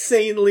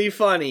insanely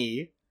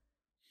funny.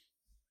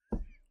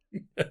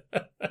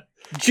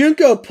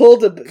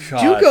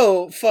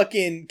 Junko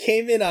fucking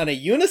came in on a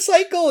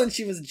unicycle and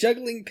she was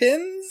juggling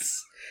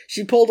pins.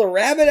 She pulled a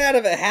rabbit out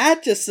of a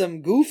hat, just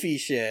some goofy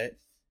shit.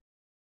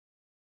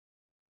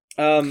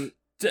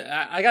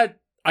 I got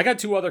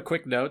two other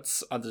quick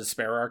notes on the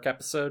Despair Arc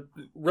episode,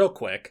 real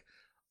quick.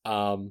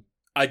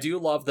 I do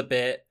love the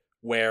bit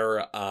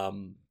where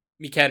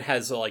Miken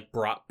has like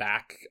brought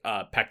back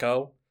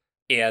Peko,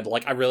 and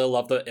like I really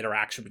love the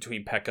interaction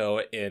between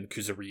Peko and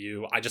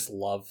Kuzuryu. I just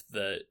love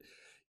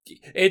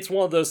it's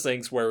one of those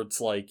things where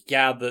it's like,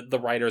 yeah, the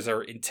writers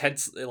are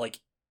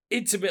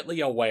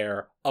intimately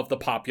aware of the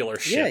popular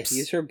ships. Yeah,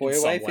 he's her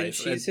boy wife and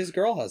she's his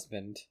girl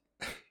husband.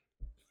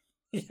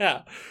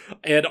 Yeah,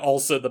 and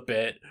also the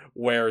bit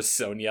where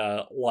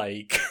Sonia,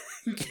 like,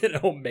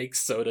 makes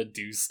Soda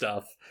do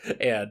stuff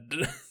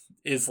and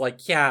is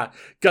like, yeah,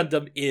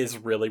 Gundam is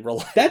really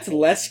reliable. That's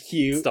less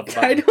cute.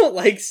 I don't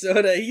like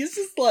Soda. He's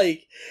just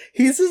like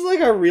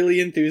a really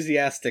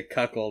enthusiastic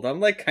cuckold. I'm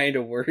like kind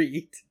of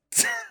worried.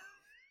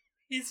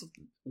 He's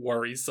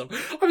worrisome.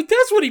 I mean,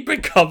 that's what he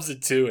becomes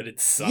into, and it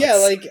sucks. Yeah,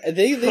 like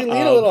they lean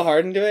a little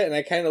hard into it, and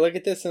I kind of look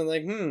at this and I'm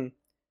like,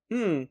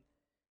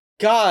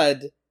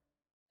 God,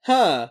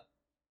 huh?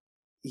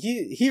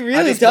 He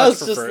really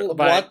does just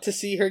want to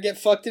see her get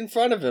fucked in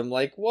front of him.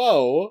 Like,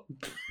 whoa,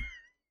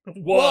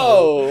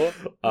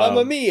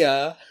 Mamma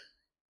Mia.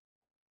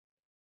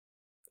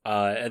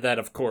 And then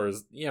of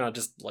course,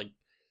 just like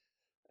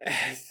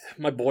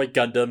my boy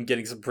Gundam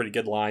getting some pretty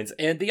good lines.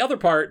 And the other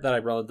part that I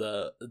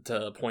wanted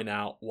to point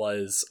out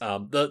was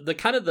the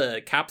kind of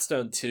the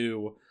capstone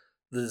to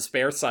the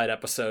Despair Side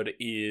episode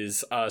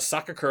is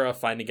Sakakura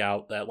finding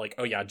out that, like,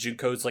 oh yeah,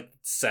 Junko's like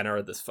center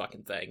of this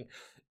fucking thing,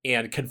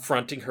 and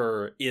confronting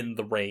her in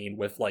the rain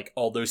with like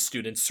all those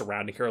students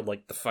surrounding her,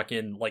 like the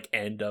fucking like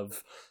end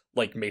of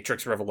like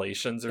Matrix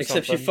Revelations or something.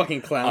 Except she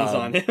fucking clowns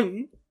on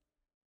him.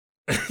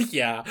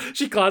 Yeah,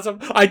 she clowns him.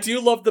 I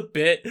do love the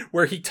bit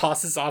where he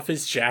tosses off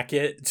his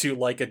jacket to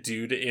like a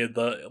dude in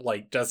the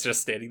like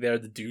just standing there.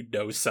 The dude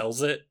no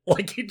sells it.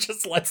 Like he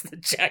just lets the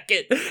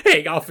jacket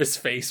hang off his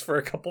face for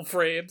a couple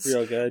frames.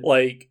 Real good.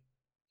 Like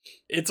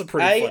it's a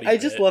pretty funny I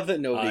just bit. love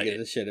that nobody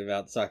gives a shit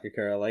about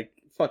Sakakura. Like,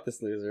 fuck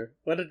this loser.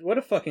 What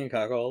a fucking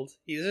cuckold.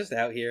 He's just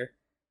out here.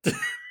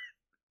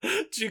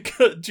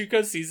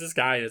 Juko sees this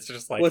guy and it's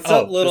just like, what's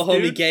up, little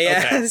homie dude? Gay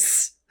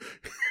ass?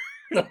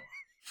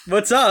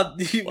 What's up?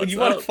 You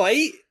want to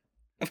fight?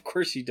 Of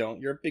course you don't.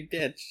 You're a big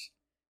bitch.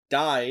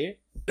 Die.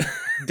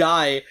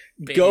 Die.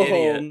 Go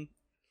idiot. home.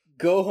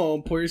 Go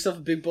home. Pour yourself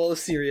a big bowl of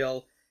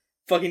cereal.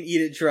 Fucking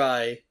eat it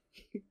dry.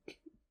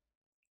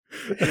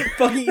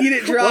 Fucking eat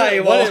it dry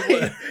while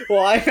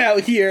I'm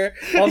out here.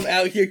 I'm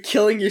out here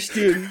killing your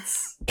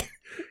students.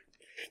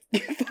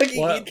 Fucking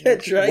eat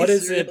that dry what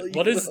is cereal, it?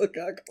 What is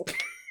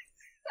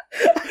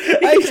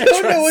I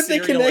don't know what the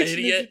cereal, connection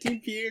idiot. is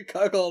between being a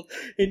cuckold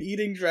and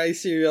eating dry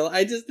cereal.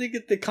 I just think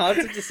that the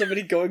concept of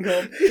somebody going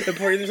home and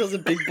pouring themselves a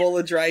big bowl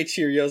of dry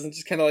Cheerios and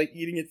just kind of like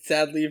eating it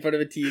sadly in front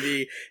of a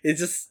TV, it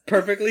just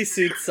perfectly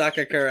suits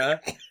Sakakura.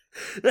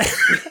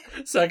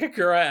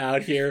 Sakakura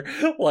out here,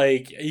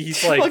 like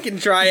he's like fucking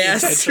dry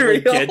ass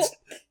cereal.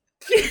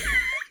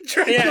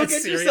 Dry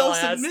ass cereal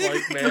ass, like,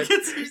 man. Go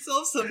get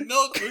yourself some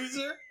milk,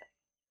 loser.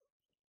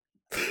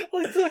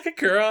 Like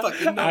Sakakura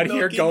Fucking out no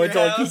here milk in going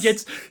your to house.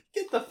 get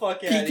the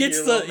fuck out of here,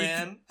 little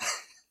man.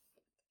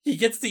 He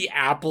gets the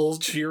apple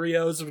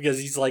Cheerios because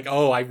he's like,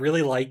 oh, I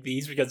really like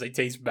these because they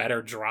taste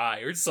better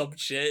dry or some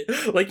shit.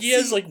 Like, he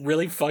has, like,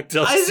 really fucked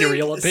up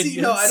cereal opinions.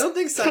 No, I don't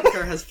think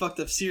Sakakura has fucked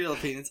up cereal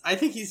opinions. I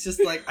think he's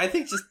just, like, I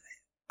think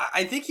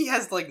he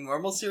has, like,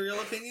 normal cereal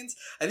opinions.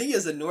 I think he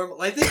has a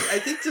normal, I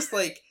think just,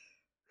 like,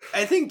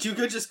 I think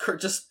Juko just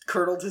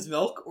curdled his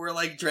milk or,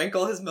 like, drank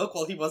all his milk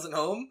while he wasn't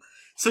home.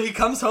 So he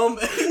comes home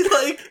and,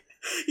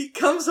 he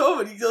comes home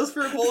and he goes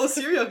for a bowl of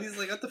cereal. He's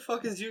like, what the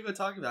fuck is Juko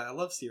talking about? I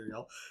love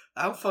cereal.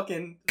 I'm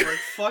fucking, like,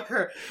 fuck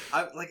her.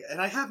 And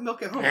I have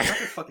milk at home. I'm not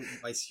gonna fucking eat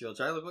my cereal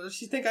dry. Like, what does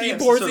she think I am?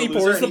 He pours the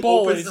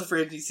bowl. He opens the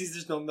fridge, he sees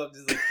there's no milk.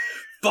 He's like,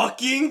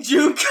 fucking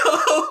Juko!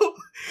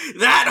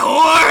 That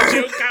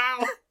whore!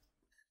 Juko!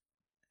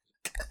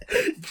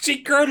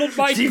 She curdled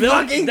my milk. She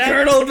fucking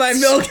curdled my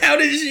milk. How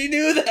did she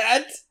do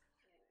that?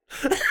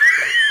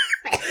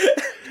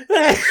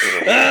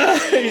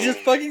 He's just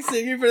fucking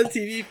sitting in front of the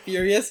TV,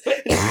 furious,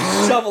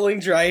 shoveling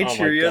dry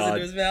Cheerios into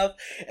his mouth.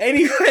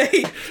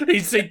 Anyway,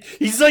 he's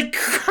like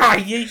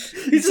crying.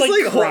 He's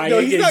like crying. No,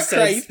 he's not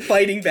crying. He's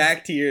fighting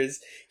back tears.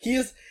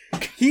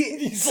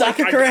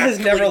 Sakakura like, has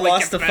never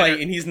lost a fight,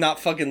 and he's not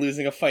fucking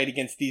losing a fight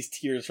against these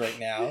tears right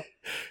now.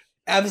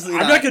 Absolutely,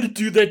 I'm not gonna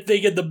do that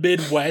thing in the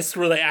Midwest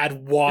where they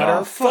add water.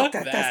 Oh, fuck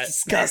that. That's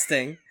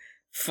disgusting.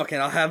 Fucking,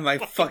 I'll have my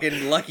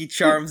fucking Lucky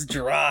Charms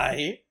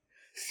dry.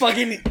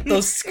 Fucking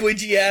those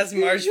squidgy ass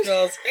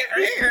marshmallows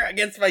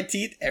against my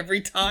teeth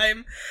every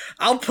time.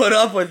 I'll put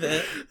up with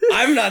it.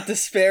 I'm not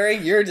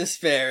despairing, you're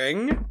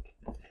despairing.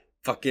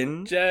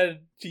 Fucking Jen,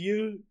 do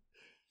you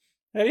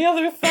any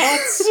other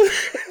thoughts?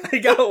 I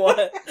got one.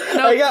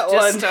 I got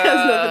one. It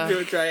has nothing to do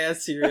with dry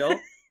ass cereal.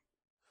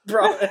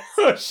 Promise.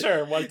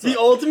 Sure, what's the up?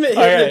 ultimate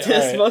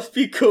hypnotist must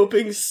be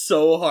coping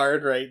so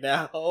hard right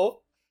now.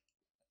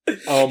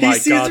 Oh my god,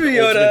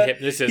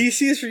 He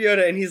sees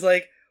Ryota and he's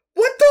like,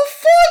 what the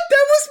fuck?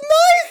 That was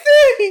my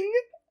thing!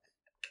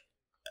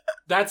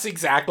 That's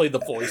exactly the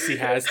voice he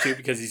has, too,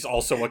 because he's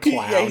also a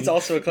clown. Yeah, he's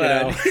also a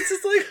clown. You know? He's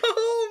just like,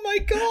 oh my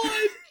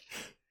god!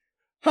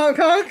 Honk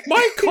honk!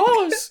 My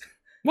cause!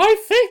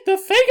 The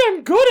thing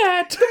I'm good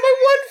at! My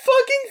one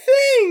fucking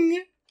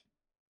thing!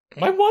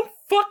 My one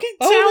fucking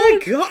talent! Oh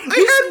my god! I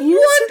had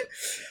one!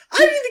 I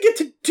didn't even get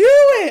to do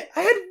it!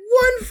 I had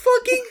one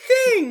fucking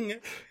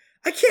thing!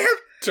 I can't have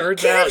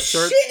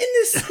shit in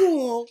this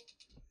school!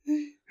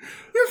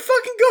 You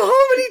fucking go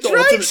home and eat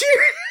dry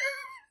Cheerios!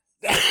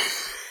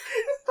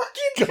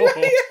 Fucking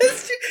dry ass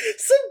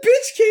Some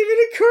bitch came in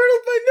and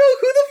curdled my milk.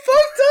 Who the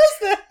fuck does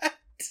that?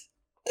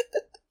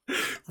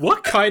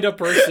 What kind of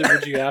person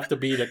would you have to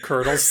be to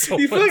curdle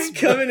someone's You fucking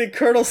come in and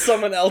curdle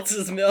someone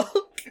else's milk.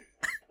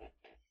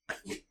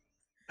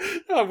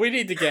 Oh, we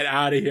need to get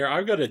out of here.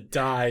 I'm gonna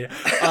die.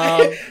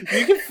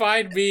 You can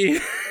find me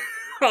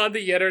on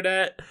the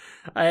internet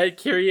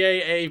at Kyrie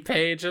A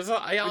page.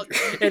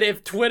 And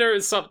if Twitter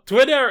is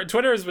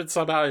Twitter has been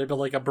somehow been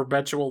like a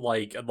perpetual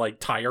like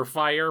tire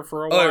fire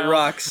for a while. Oh, it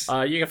rocks.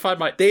 You can find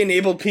my. They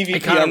enabled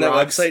PvP kinda on that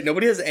rocks. website.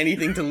 Nobody has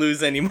anything to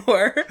lose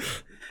anymore.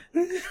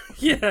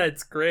 Yeah,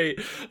 it's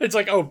great. It's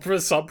like, oh,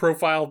 some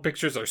profile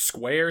pictures are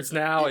squares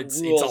now.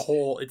 It's a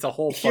whole.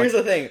 Here's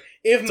the thing: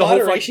 if It's a whole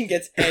moderation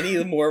gets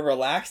any more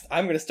relaxed,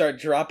 I'm gonna start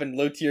dropping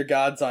low tier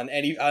gods on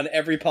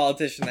every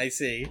politician I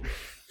see.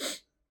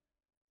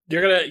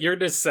 You're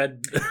gonna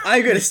send.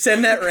 I'm gonna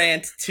send that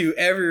rant to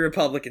every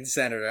Republican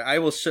senator. I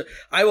will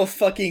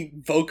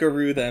fucking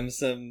vocaroo them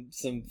some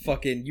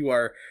fucking you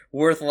are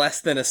worth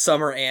less than a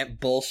summer ant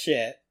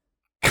bullshit.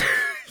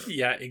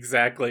 Yeah,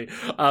 exactly.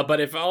 But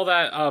if all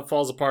that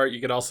falls apart,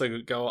 you can also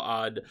go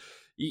on.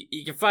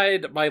 You can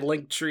find my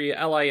link tree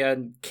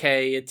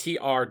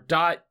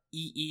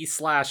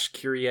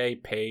linktr.ee/Kyrie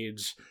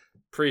page.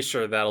 Pretty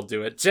sure that'll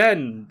do it.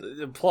 Jen,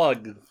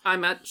 plug.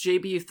 I'm at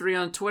JB3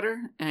 on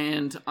Twitter,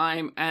 and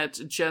I'm at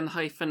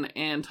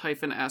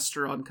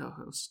Jen-and-Aster on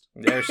co-host.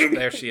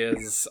 There she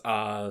is.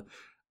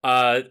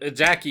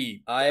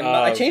 Jackie.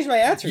 I changed my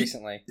ads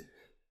recently.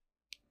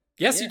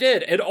 Yes, Yeah. you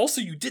did, and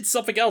also you did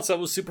something else that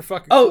was super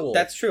fucking cool. Oh,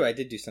 that's true. I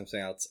did do something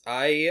else.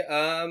 My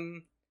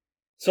ads.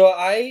 So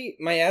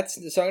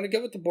I'm gonna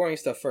go with the boring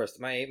stuff first.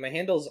 My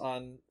handles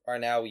are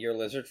now your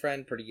lizard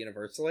friend pretty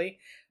universally.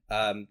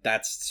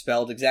 That's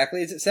spelled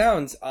exactly as it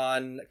sounds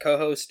on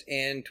co-host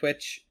and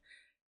Twitch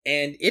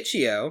and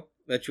Itch.io,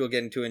 that you'll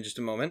get into in just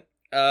a moment.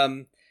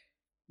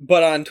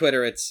 But on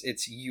Twitter,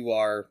 it's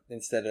UR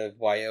instead of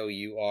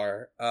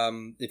YOUR.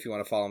 If you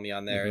want to follow me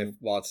on there,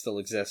 while it still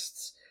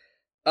exists.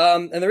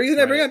 And the reason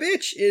I bring up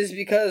Itch is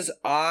because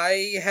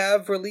I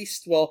have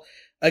released,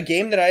 a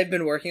game that I've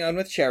been working on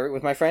with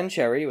my friend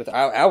Cherry, with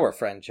our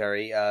friend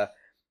Cherry,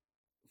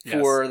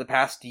 for the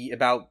past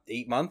about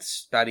 8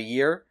 months, about a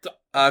year,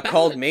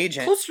 called Mage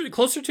Engine.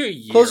 Closer to a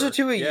year. Closer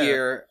to a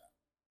year.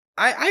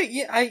 But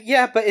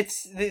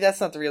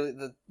that's not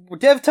the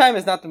dev time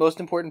is not the most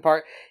important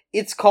part.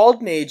 It's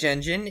called Mage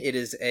Engine. It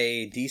is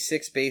a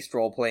D6 based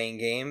role playing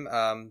game.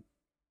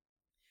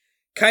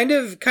 Kind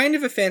of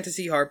a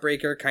fantasy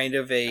heartbreaker, kind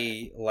of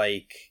a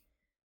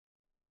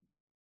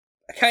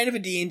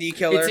D&D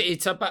killer.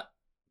 It's about.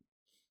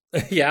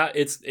 Yeah,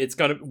 it's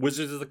gonna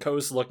Wizards of the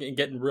Coast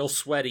getting real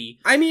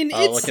sweaty. I mean,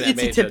 it's a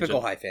Mage typical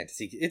Engine. high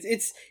fantasy. It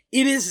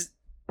is.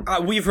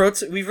 We've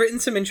written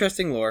some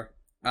interesting lore.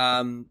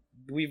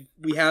 We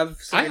have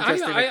some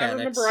interesting mechanics. I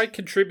remember I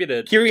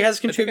contributed. Kiri has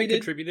I think I contributed.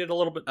 contributed a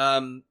little bit.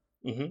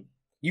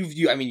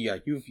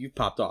 You've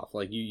popped off.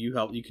 Like you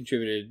helped. You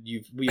contributed.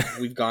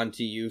 We've gone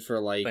to you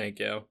for Thank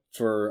you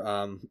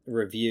for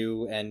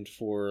review and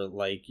for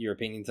your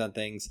opinions on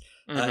things.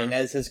 And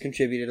Ez has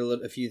contributed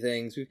a few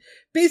things.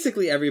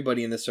 Basically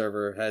everybody in the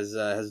server has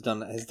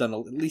done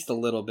at least a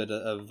little bit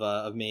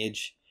of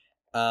Mage.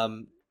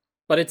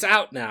 But it's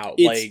out now.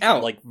 It's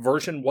out. Like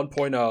version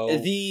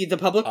 1.0. The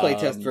public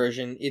playtest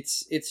version.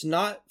 It's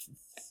not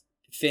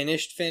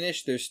finished.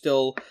 There's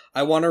still.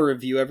 I want to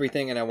review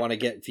everything and I want to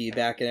get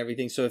feedback and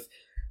everything. So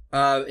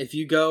if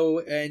you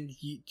go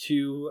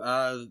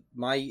to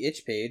my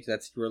itch page,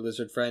 that's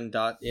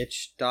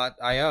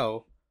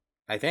yourlizardfriend.itch.io,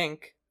 I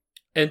think.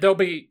 And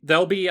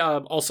there'll be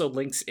also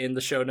links in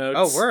the show notes.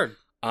 Oh, word.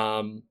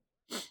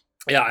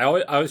 Yeah, I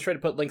always try to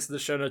put links in the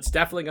show notes.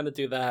 Definitely going to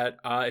do that.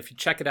 If you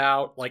check it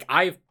out,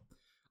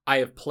 I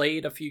have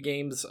played a few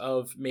games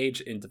of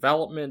Mage in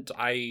development.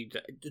 I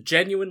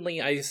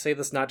say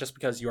this not just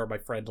because you are my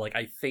friend.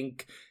 I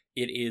think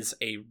it is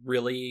a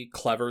really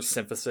clever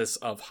synthesis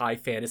of high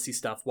fantasy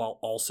stuff while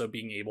also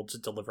being able to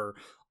deliver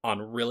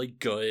on really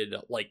good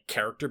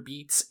character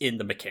beats in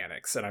the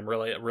mechanics. And I'm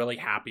really, really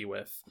happy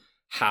with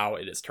how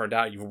it has turned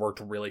out. You've worked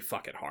really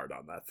fucking hard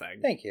on that thing.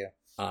 Thank you.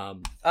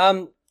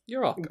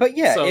 You're welcome. But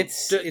yeah, So,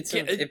 check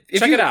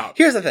it out.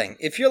 Here's the thing: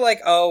 if you're like,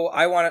 oh,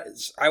 I want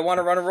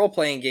to run a role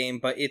playing game,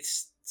 but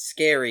it's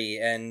scary,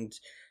 and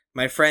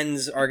my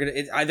friends are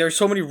gonna. There's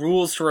so many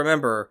rules to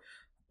remember.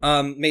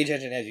 Mage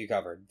Engine has you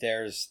covered.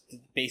 There's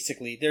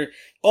basically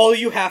all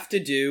you have to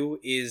do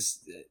is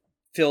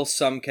fill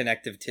some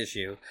connective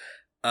tissue.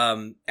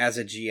 As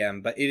a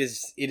GM, but it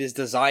is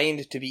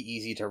designed to be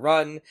easy to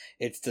run.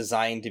 It's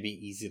designed to be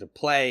easy to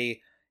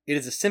play. It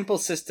is a simple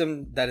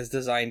system that is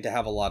designed to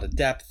have a lot of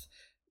depth.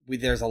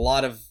 There are a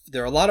lot of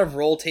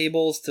roll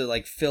tables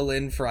to fill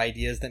in for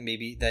ideas that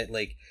maybe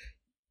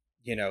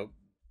you need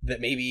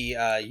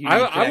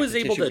I was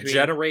able to between.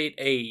 generate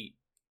a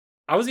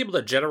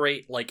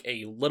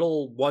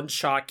little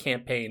one-shot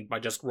campaign by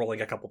just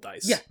rolling a couple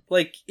dice. Yeah,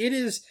 it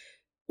is.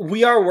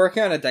 We are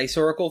working on a dice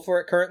oracle for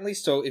it currently,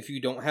 so if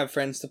you don't have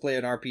friends to play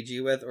an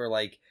RPG with, or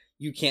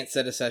you can't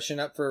set a session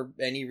up for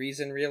any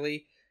reason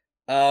really,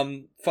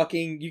 you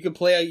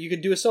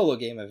could do a solo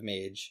game of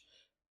Mage.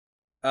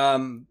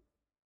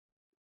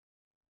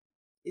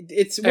 We're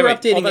Anyway, all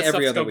updating that it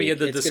every stuff's other gonna be week. in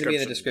the It's going to be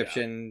in the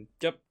description, description.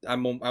 Yep.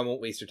 I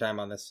won't waste your time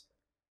on this.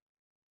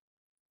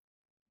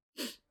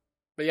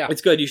 But yeah,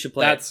 It's good. You should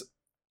play that's it.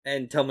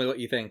 And tell me what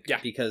you think. Yeah.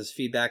 Because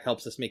feedback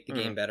helps us make the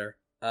Mhm. game better.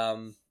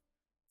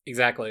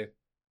 exactly.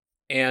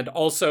 And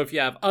also, if you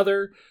have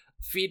other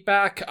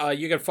feedback,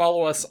 you can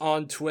follow us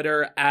on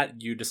Twitter at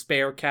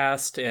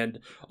UDespairCast, and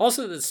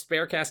also the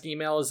Despaircast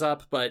email is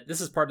up, but this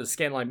is part of the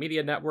Scanline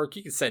Media Network.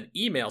 You can send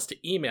emails to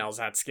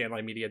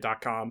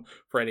emails@scanlinemedia.com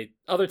for any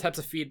other types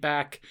of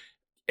feedback,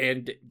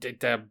 and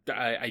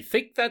I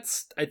think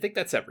that's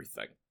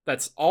everything.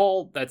 That's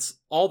all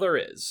there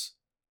is.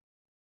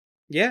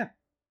 Yeah.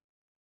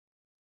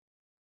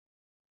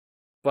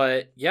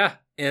 But yeah,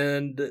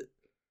 and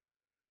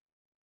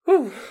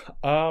whew,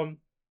 I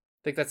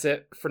think that's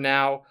it for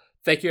now.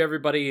 Thank you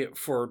everybody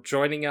for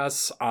joining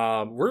us.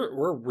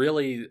 We're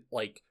really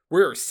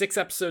we're 6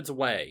 episodes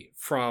away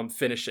from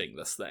finishing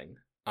this thing.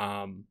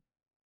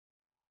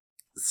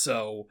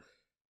 So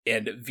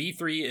and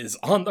V3 is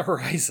on the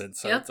horizon,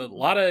 so Yep. it's a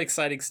lot of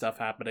exciting stuff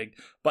happening.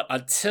 But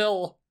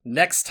until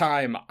next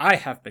time, I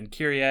have been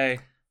Kyrie.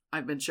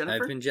 I've been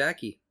Jennifer. I've been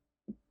Jackie.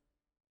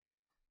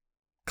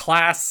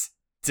 Class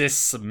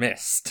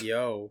dismissed.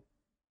 Yo.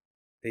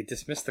 They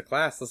dismissed the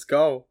class. Let's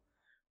go.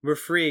 We're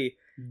free.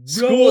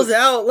 School's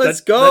out.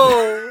 Let's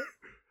go.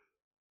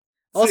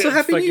 Also,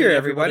 Happy New Year,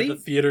 everybody. The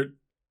theater.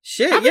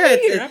 Shit, Happy yeah,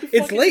 New Year. Happy it's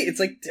fucking late. New It's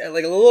like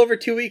a little over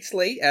 2 weeks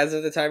late as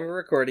of the time of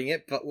recording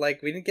it, but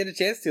we didn't get a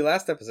chance to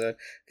last episode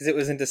because it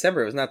was in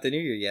December. It was not the New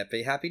Year yet,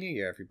 but Happy New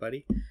Year,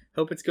 everybody.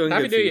 Hope it's going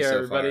Happy good for New you Year, so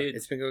everybody. far.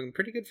 It's been going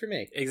pretty good for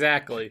me.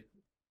 Exactly.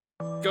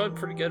 Going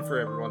pretty good for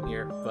everyone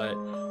here, but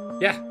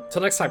yeah.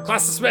 Till next time,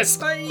 class dismissed.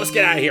 Bye. Let's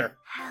get out of here.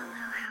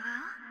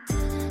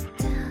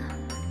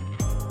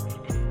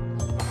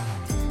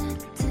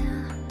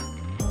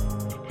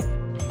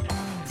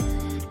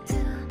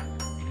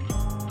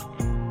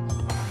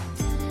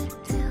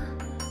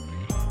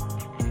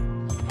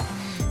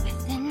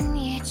 Within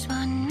each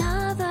one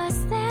of us,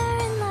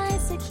 therein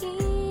lies a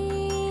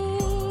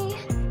key.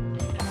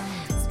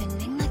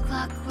 Spinning like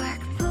clockwork,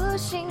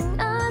 pushing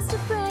us to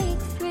break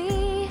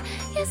free.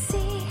 You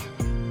see,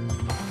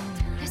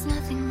 there's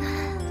nothing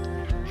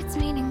left, it's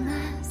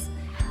meaningless.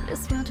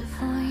 This world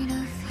devoid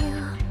of you.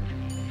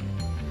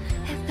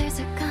 If there's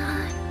a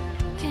God,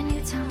 can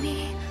you tell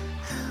me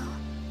who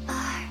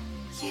are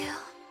you?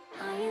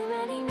 Are you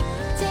ready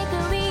now? Take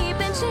a leap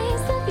and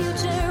chase the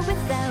future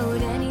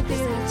without any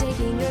fear of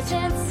taking your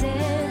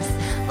chances.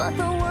 But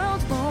the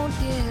world won't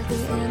give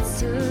the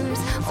answers,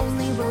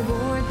 only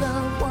reward the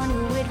one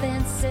who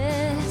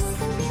advances.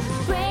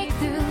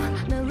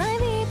 Breakthrough, the line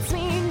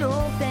between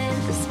hope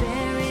and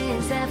despair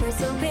is ever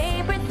so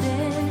paper